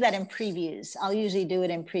 I do that in previews. I'll usually do it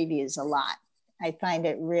in previews a lot. I find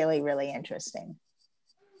it really, really interesting.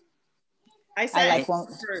 I said, oh,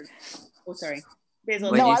 sorry.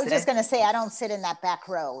 Basil, no, I was just going to say, I don't sit in that back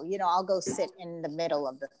row. You know, I'll go sit in the middle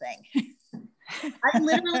of the thing. I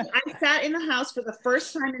sat in the house for the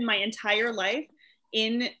first time in my entire life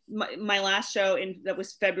in my last show that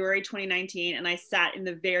was February 2019, and I sat in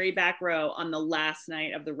the very back row on the last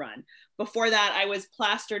night of the run. Before that, I was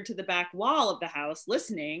plastered to the back wall of the house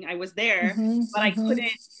listening. I was there, but I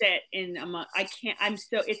couldn't sit in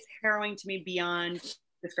it's harrowing to me beyond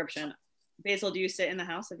description. Basil, do you sit in the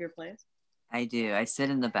house of your plays? I do. I sit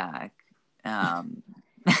in the back,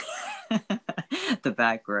 the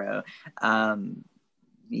back row.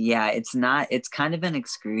 Yeah, it's kind of an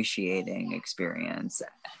excruciating experience.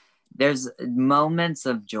 There's moments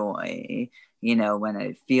of joy, you know, when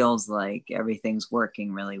it feels like everything's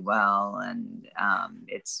working really well. And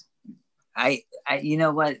you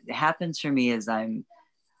know, what happens for me is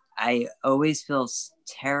I always feel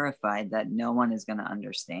terrified that no one is going to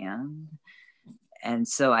understand. And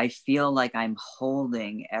so I feel like I'm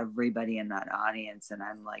holding everybody in that audience, and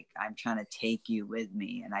I'm trying to take you with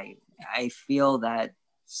me. And I feel that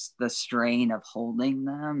the strain of holding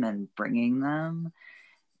them and bringing them,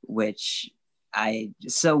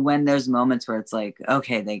 so when there's moments where it's like,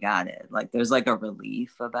 okay, they got it, like there's like a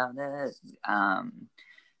relief about it.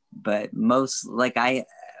 But most, like,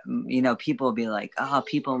 you know, people will be like, oh,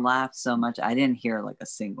 people laugh so much. I didn't hear like a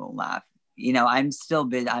single laugh. You know, I'm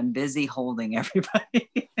busy holding everybody.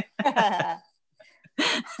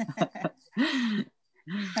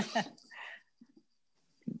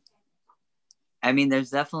 I mean, there's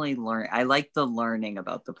definitely I like the learning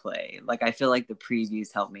about the play. Like, I feel like the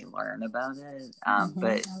previews help me learn about it.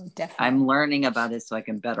 But I'm learning about it so I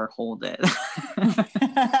can better hold it.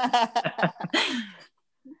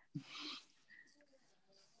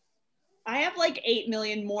 I have like 8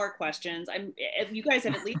 million more questions. You guys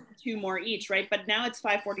have at least 2 more each, right? But now it's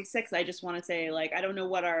 5:46. I just want to say, like, I don't know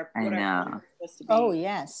what our I know. supposed to be. Oh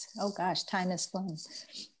yes. Oh gosh, time has flown.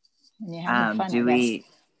 And you're having fun.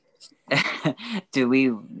 Do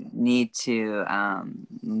we need to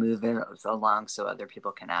move it along so other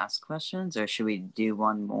people can ask questions, or should we do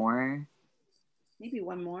one more? Maybe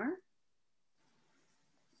one more.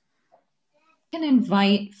 Can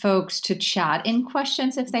invite folks to chat in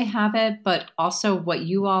questions if they have it, but also what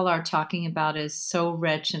you all are talking about is so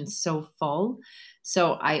rich and so full.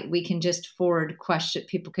 So we can just forward question.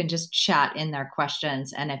 People can just chat in their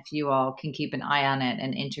questions, and if you all can keep an eye on it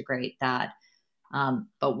and integrate that.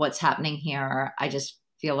 But what's happening here, I just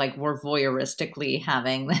feel like we're voyeuristically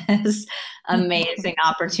having this amazing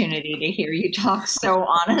opportunity to hear you talk so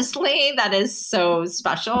honestly. That is so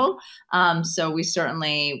special. So we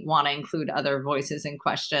certainly want to include other voices and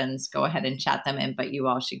questions. Go ahead and chat them in, but you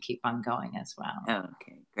all should keep on going as well. Oh,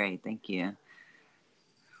 okay, great. Thank you.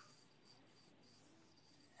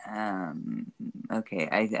 Okay,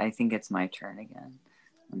 I think it's my turn again.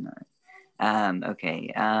 I'm not.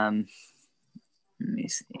 Okay. Let me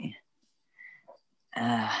see.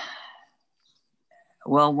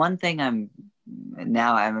 Well, one thing I'm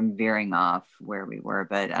veering off where we were,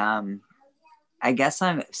 but I guess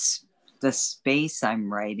the space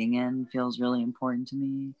I'm writing in feels really important to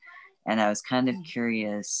me. And I was kind of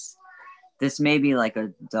curious, this may be like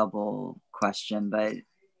a double question, but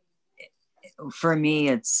for me,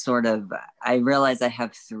 it's sort of, I realize I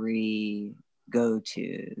have 3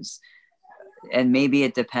 go-tos. And maybe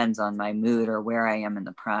it depends on my mood or where I am in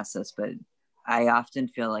the process, but I often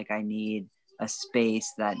feel like I need a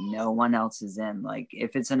space that no one else is in. Like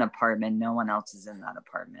if it's an apartment, no one else is in that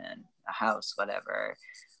apartment, a house, whatever.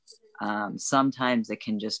 Sometimes it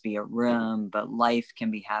can just be a room, but life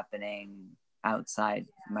can be happening outside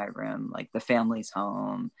my room, like the family's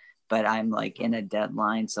home, but I'm like in a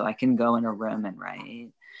deadline, so I can go in a room and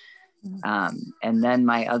write. And then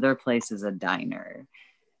my other place is a diner.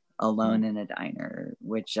 Alone in a diner,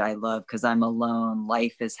 which I love because I'm alone,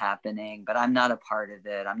 life is happening, but I'm not a part of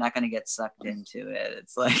it. I'm not going to get sucked into it.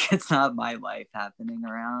 It's like, it's not my life happening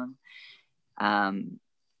around. And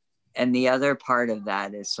the other part of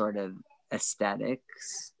that is sort of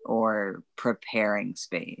aesthetics or preparing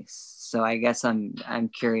space. So I guess I'm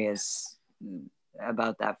curious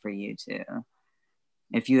about that for you too.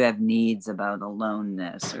 If you have needs about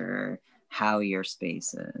aloneness or how your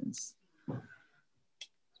space is.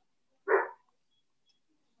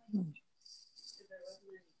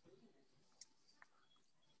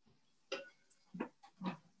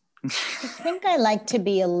 I think I like to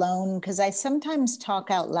be alone because I sometimes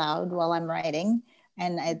talk out loud while I'm writing,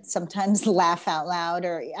 and I sometimes laugh out loud,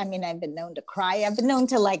 or I mean, I've been known to cry. I've been known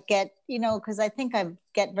to like get, you know, because I think I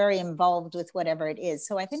get very involved with whatever it is.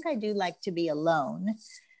 So I think I do like to be alone.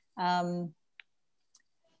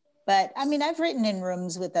 But I mean, I've written in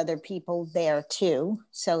rooms with other people there too.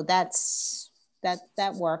 So that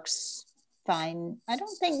works fine. I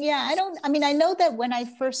don't think, I mean, I know that when I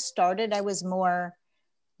first started, I was more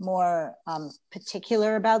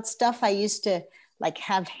particular about stuff. I used to like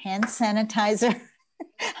have hand sanitizer.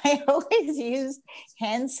 I always used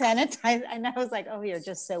hand sanitizer, and I was like, oh, you're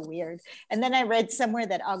just so weird. And then I read somewhere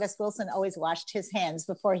that August Wilson always washed his hands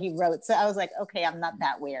before he wrote. So I was like, okay, I'm not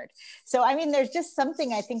that weird. So I mean, there's just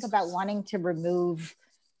something I think about wanting to remove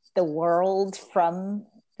the world from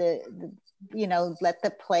the you know, let the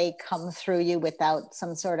play come through you without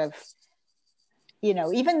some sort of, you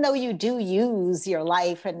know, even though you do use your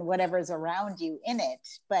life and whatever's around you in it,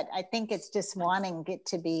 but I think it's just wanting it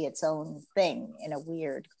to be its own thing in a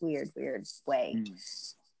weird way.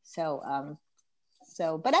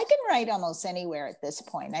 So, but I can write almost anywhere at this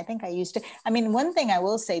point. I think I used to, I mean, one thing I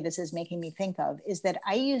will say this is making me think of is that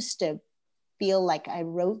I used to feel like I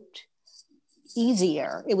wrote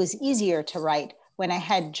easier. It was easier to write when I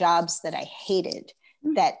had jobs that I hated,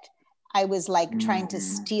 that I was like trying to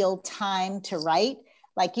steal time to write.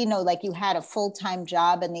 Like, you know, like you had a full-time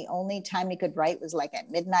job and the only time you could write was like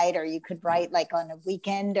at midnight, or you could write like on a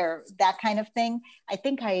weekend or that kind of thing. I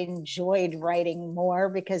think I enjoyed writing more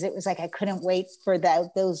because it was like I couldn't wait for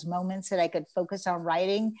those moments that I could focus on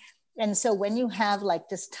writing. And so when you have like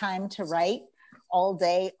this time to write all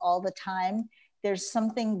day, all the time, there's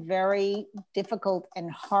something very difficult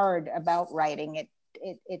and hard about writing.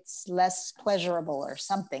 It's less pleasurable or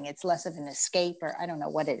something. It's less of an escape, or I don't know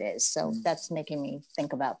what it is. So that's making me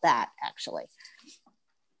think about that, actually.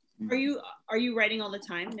 Are you writing all the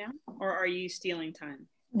time now, or are you stealing time?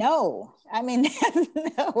 No, I mean,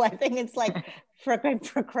 no, I think it's like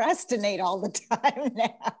procrastinate all the time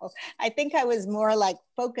now. I think I was more like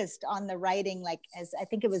focused on the writing, like as I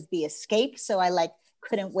think it was the escape. So I like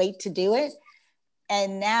couldn't wait to do it.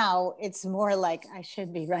 And now it's more like I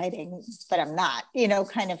should be writing, but I'm not, you know,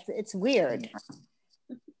 kind of, it's weird.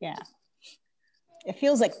 Yeah. It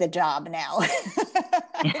feels like the job now.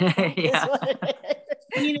 Yeah.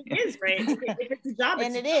 I mean, it is, right? If it's a job,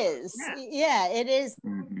 and it is. Yeah, it is.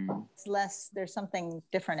 Mm-hmm. It's less, there's something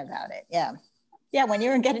different about it. Yeah. Yeah, when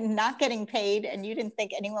you're not getting paid and you didn't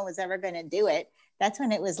think anyone was ever going to do it, that's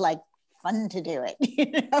when it was like fun to do it,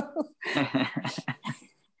 you know?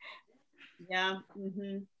 Yeah.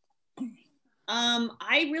 Mm-hmm.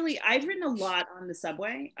 I've written a lot on the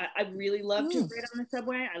subway. I really love to write on the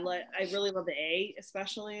subway. I really love the A,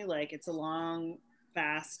 especially. Like, it's a long,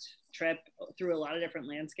 fast trip through a lot of different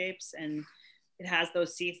landscapes, and it has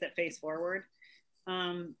those seats that face forward.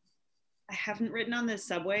 I haven't written on the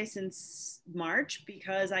subway since March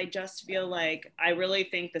because I just feel like I really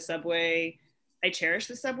think the subway, I cherish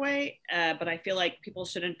the subway, but I feel like people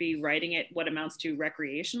shouldn't be writing it what amounts to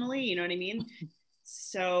recreationally, you know what I mean?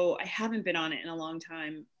 So I haven't been on it in a long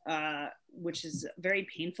time, which is very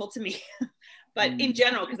painful to me, but in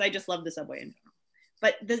general, because I just love the subway in general.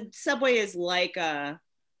 But the subway is like a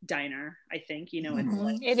diner, I think, you know. It's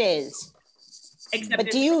like, it is. Except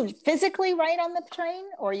but do you physically write on the train,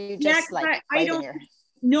 or you just I don't.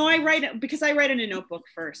 No, I write because I write in a notebook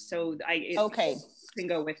first, so okay. Can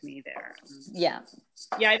go with me there. Yeah.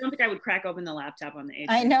 I don't think I would crack open the laptop on the train.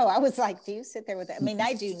 I know. I was like, do you sit there with it? I mean,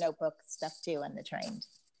 I do notebook stuff too on the train.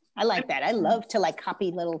 I like that. I love to like copy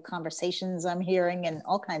little conversations I'm hearing and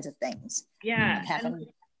all kinds of things. Yeah.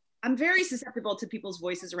 I'm very susceptible to people's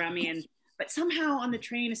voices around me, but somehow on the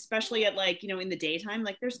train, especially at like, you know, in the daytime,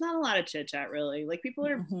 like there's not a lot of chit chat really. Like people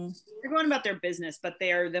are they're going about their business, but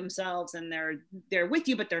they are themselves, and they're with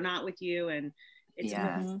you, but they're not with you. And it's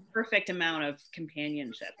a perfect amount of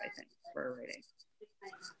companionship, I think, for writing.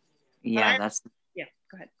 Yeah, go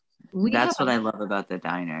ahead. That's what I love about the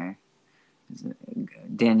diner.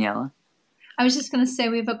 Daniela? I was just going to say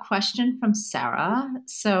we have a question from Sarah,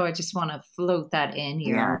 so I just want to float that in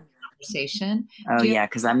your conversation. Oh yeah,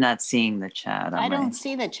 because I'm not seeing the chat. I don't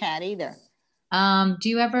see the chat either. Do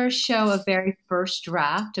you ever show a very first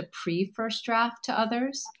draft, a pre-first draft to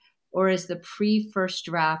others? Or is the pre-first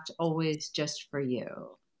draft always just for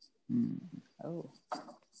you? Oh,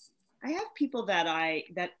 I have people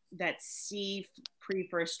that see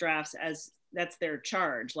pre-first drafts as that's their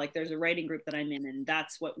charge. Like there's a writing group that I'm in, and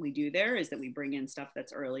that's what we do there, is that we bring in stuff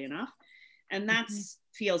that's early enough. And that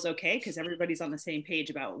feels okay because everybody's on the same page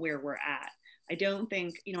about where we're at. I don't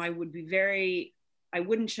think, you know, I would be very I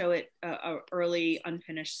wouldn't show it early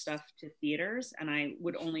unfinished stuff to theaters, and I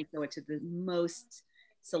would only show it to the most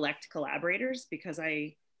select collaborators, because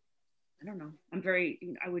I don't know,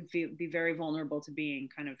 I would be very vulnerable to being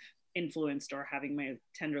kind of influenced or having my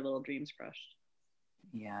tender little dreams crushed.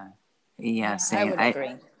 Yeah, same.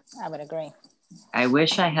 I would agree. I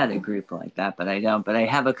wish I had a group like that, but I don't. But I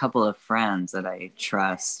have a couple of friends that I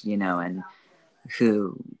trust, you know, and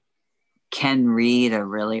who can read a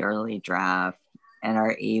really early draft and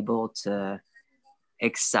are able to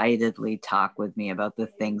excitedly talk with me about the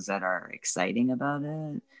things that are exciting about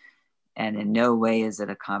it. And in no way is it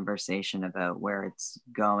a conversation about where it's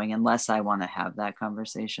going, unless I want to have that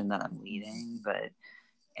conversation that I'm leading. But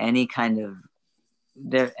any kind of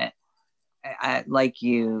like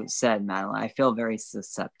you said, Madeleine, I feel very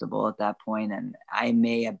susceptible at that point, and I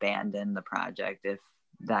may abandon the project if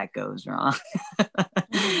that goes wrong.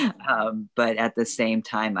 But at the same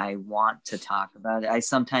time, I want to talk about it. I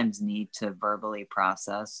sometimes need to verbally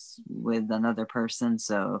process with another person.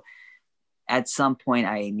 So at some point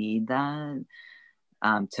I need that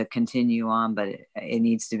to continue on, but it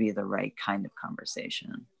needs to be the right kind of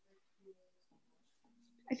conversation.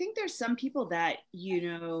 I think there's some people that, you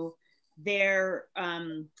know, they're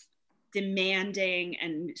demanding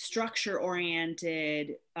and structure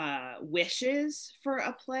oriented wishes for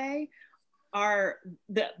a play are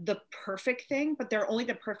the perfect thing, but they're only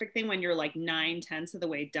the perfect thing when you're like 9/10 of the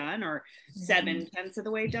way done, or 7/10 of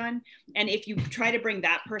the way done. And if you try to bring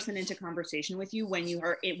that person into conversation with you when you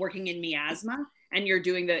are working in miasma and you're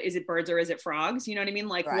doing the, is it birds or is it frogs? You know what I mean?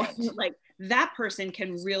 Like, right. Like that person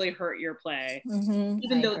can really hurt your play,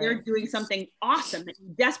 even I though agree. they're doing something awesome that you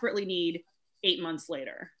desperately need 8 months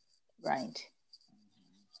later. Right.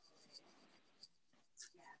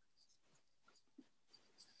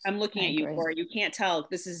 I'm looking at you, Cori. You can't tell,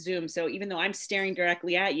 this is Zoom. So even though I'm staring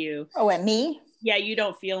directly at you. Oh, at me? Yeah, you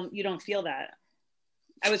don't feel that.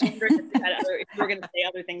 I was wondering if you were going to say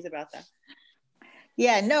other things about that.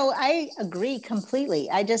 Yeah, no, I agree completely.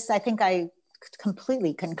 I think I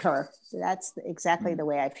completely concur. That's exactly the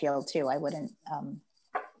way I feel too. I wouldn't,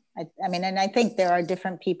 I mean, and I think there are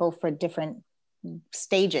different people for different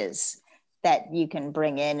stages that you can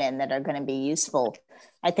bring in and that are going to be useful.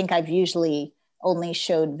 I think I've usually only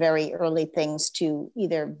showed very early things to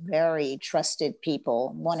either very trusted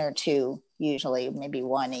people, one or two, usually, maybe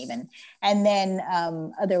one even. And then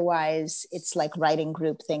otherwise it's like writing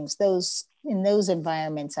group things. In those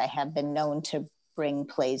environments, I have been known to bring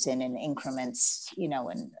plays in increments, you know,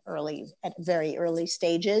 at very early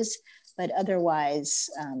stages, but otherwise,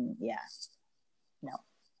 yeah, no.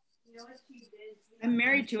 I'm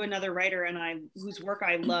married to another writer whose work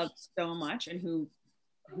I love so much, and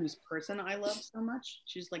whose person I love so much.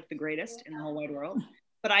 She's like the greatest in the whole wide world.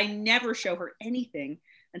 But I never show her anything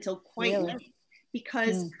until quite late,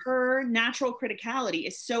 because her natural criticality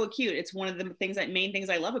is so acute. It's one of the main things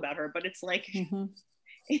I love about her, but it's like,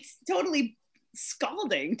 it's totally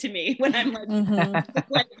scalding to me when I'm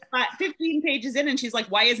like 15 pages in and she's like,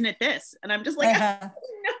 why isn't it this? And I'm just like,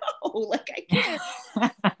 no, like I can't.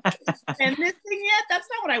 And this thing, that's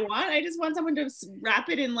not what I want. I just want someone to wrap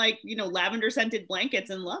it in like, you know, lavender scented blankets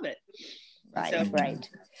and love it. Right, so, right.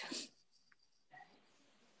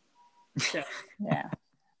 So. Yeah.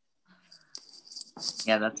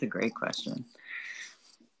 Yeah, that's a great question.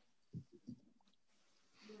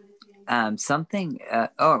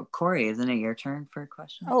 Cori, isn't it your turn for a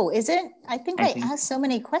question? Oh, is it? I think I asked so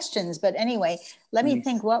many questions, but anyway, let me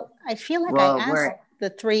think. Well, I feel like I asked the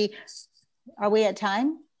three. Are we at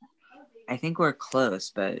time? I think we're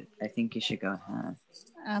close, but I think you should go ahead.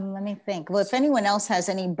 Let me think. Well, if anyone else has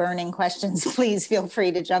any burning questions, please feel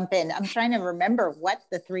free to jump in. I'm trying to remember what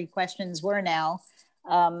the three questions were now.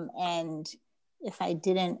 And if I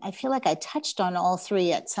didn't, I feel like I touched on all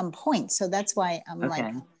three at some point. So that's why I'm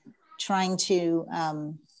like trying to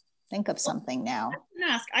think of something now.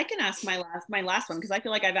 I can ask my last one, because I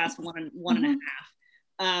feel like I've asked one and a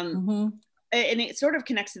half. And it sort of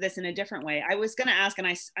connects to this in a different way. I was going to ask, and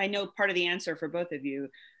I know part of the answer for both of you.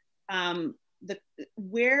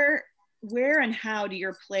 Where and how do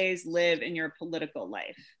your plays live in your political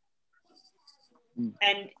life?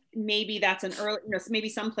 And maybe that's an early, you know, maybe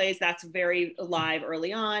some plays that's very alive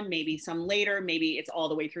early on, maybe some later, maybe it's all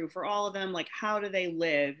the way through for all of them. Like, how do they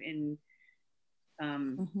live in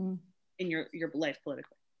your life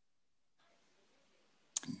politically?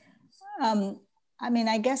 I mean,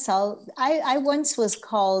 I guess I once was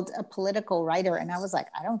called a political writer, and I was like,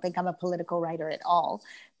 I don't think I'm a political writer at all,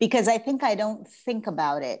 because I think I don't think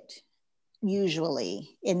about it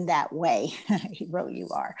usually in that way. He wrote, you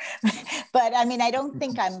are. But I mean, I don't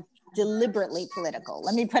think I'm deliberately political.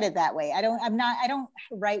 Let me put it that way. I don't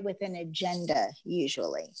write with an agenda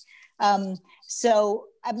usually. And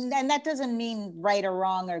that doesn't mean right or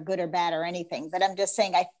wrong or good or bad or anything, but I'm just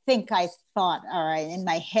saying, I think I thought, all right, in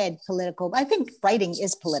my head, political, I think writing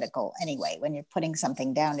is political anyway. When you're putting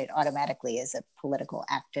something down, it automatically is a political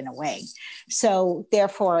act in a way. So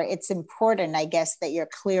therefore it's important, I guess, that you're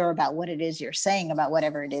clear about what it is you're saying about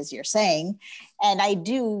whatever it is you're saying. And I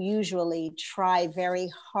do usually try very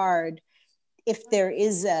hard, if there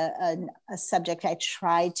is a subject, I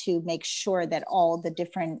try to make sure that all the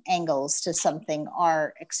different angles to something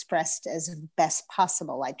are expressed as best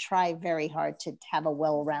possible. I try very hard to have a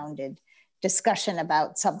well-rounded discussion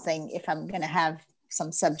about something if I'm going to have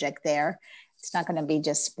some subject there. It's not going to be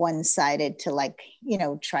just one-sided to, like, you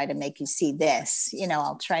know, try to make you see this. You know,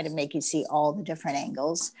 I'll try to make you see all the different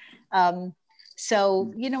angles.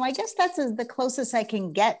 So, you know, I guess that's the closest I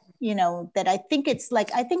can get, you know, that I think it's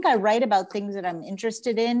like, I think I write about things that I'm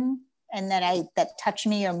interested in and that touch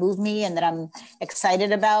me or move me and that I'm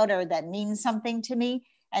excited about or that means something to me.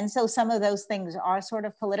 And so some of those things are sort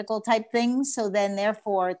of political type things. So then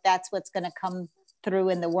therefore that's what's going to come through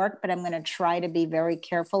in the work, but I'm going to try to be very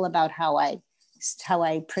careful about how I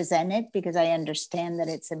present it, because I understand that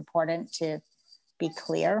it's important to be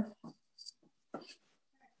clear.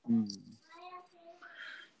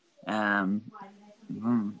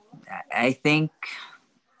 I think,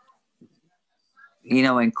 you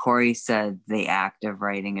know, when Cori said the act of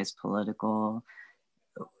writing is political,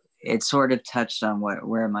 it sort of touched on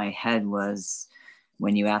where my head was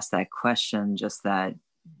when you asked that question, just that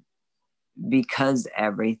because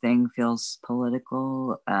everything feels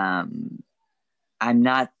political, I'm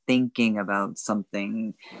not thinking about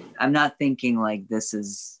something, I'm not thinking like this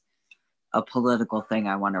is a political thing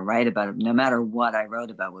I want to write about. No matter what I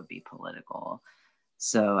wrote about would be political.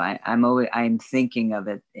 So I'm thinking of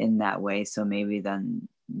it in that way. So maybe then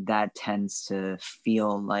that tends to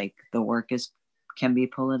feel like the work can be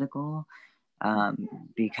political,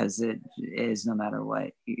 because it is, no matter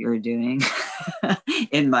what you're doing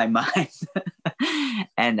in my mind.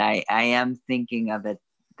 And I am thinking of it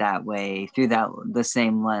that way through the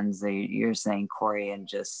same lens that you're saying, Cori, and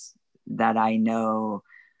just that I know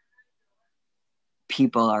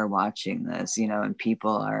people are watching this, you know, and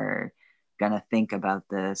people are going to think about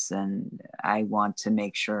this, and I want to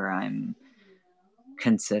make sure I'm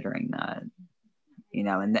considering that, you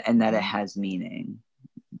know, and that it has meaning.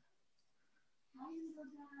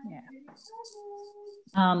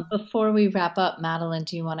 Yeah. Before we wrap up, Madeleine,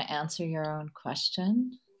 do you want to answer your own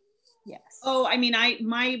question? Yes. Oh, I mean, I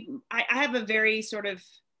have a very sort of,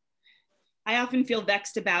 I often feel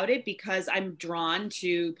vexed about it because I'm drawn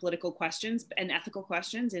to political questions and ethical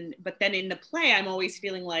questions. But then in the play, I'm always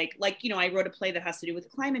feeling like, you know, I wrote a play that has to do with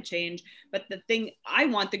climate change, but the thing, I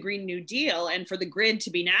want the Green New Deal and for the grid to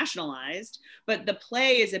be nationalized, but the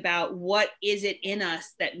play is about what is it in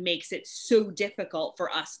us that makes it so difficult for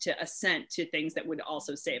us to assent to things that would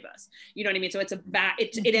also save us. You know what I mean? So it's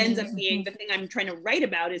it ends up being the thing I'm trying to write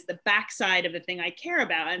about is the backside of the thing I care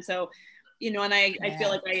about. And so, you know, and I feel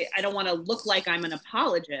like I don't want to look like I'm an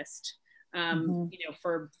apologist, you know,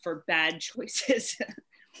 for bad choices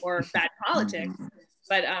or bad politics.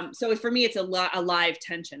 But so for me, it's a live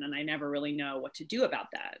tension, and I never really know what to do about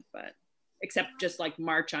that. But except just like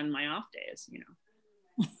march on my off days, you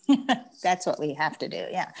know. That's what we have to do.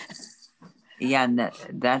 Yeah. Yeah, and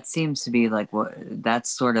that seems to be like that's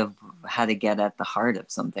sort of how to get at the heart of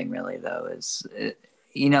something, really, though, is,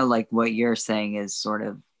 you know, like what you're saying is sort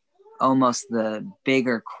of almost the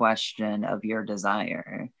bigger question of your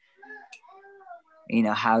desire. You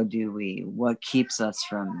know, what keeps us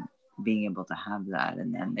from being able to have that,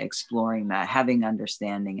 and then exploring that, having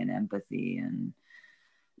understanding and empathy and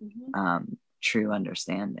true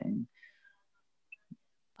understanding.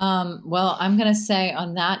 Well, I'm going to say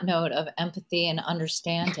on that note of empathy and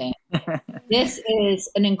understanding, this is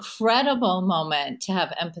an incredible moment to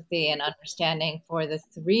have empathy and understanding for the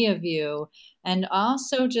three of you, and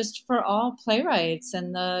also just for all playwrights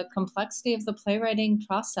and the complexity of the playwriting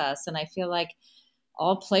process. And I feel like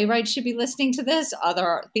all playwrights should be listening to this,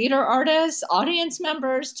 other theater artists, audience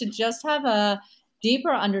members, to just have a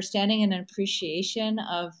deeper understanding and appreciation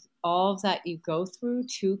of all that you go through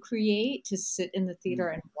to create, to sit in the theater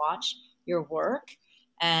and watch your work.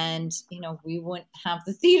 And, you know, we wouldn't have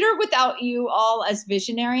the theater without you all as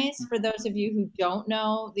visionaries. For those of you who don't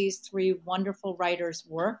know these three wonderful writers'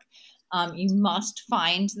 work, you must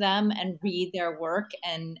find them and read their work,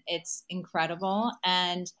 and it's incredible.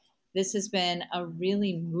 And this has been a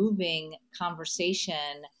really moving conversation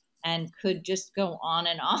and could just go on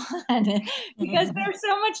and on because there's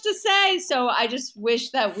so much to say. So I just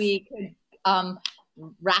wish that we could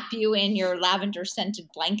wrap you in your lavender scented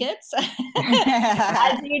blankets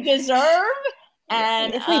as you deserve.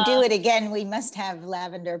 And if we do it again, we must have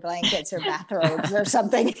lavender blankets or bathrobes or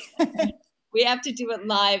something. We have to do it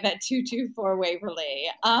live at 224 Waverly.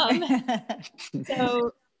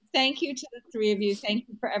 So thank you to the three of you. Thank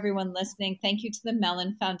you for everyone listening. Thank you to the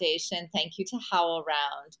Mellon Foundation. Thank you to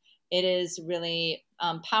HowlRound. It is really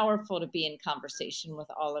powerful to be in conversation with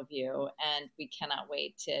all of you, and we cannot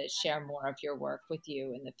wait to share more of your work with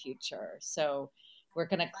you in the future. So we're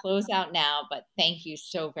going to close out now, but thank you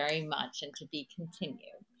so very much, and to be continued.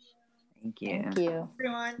 Thank you. Thank you.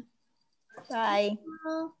 Everyone. Bye.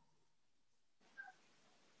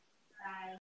 Bye.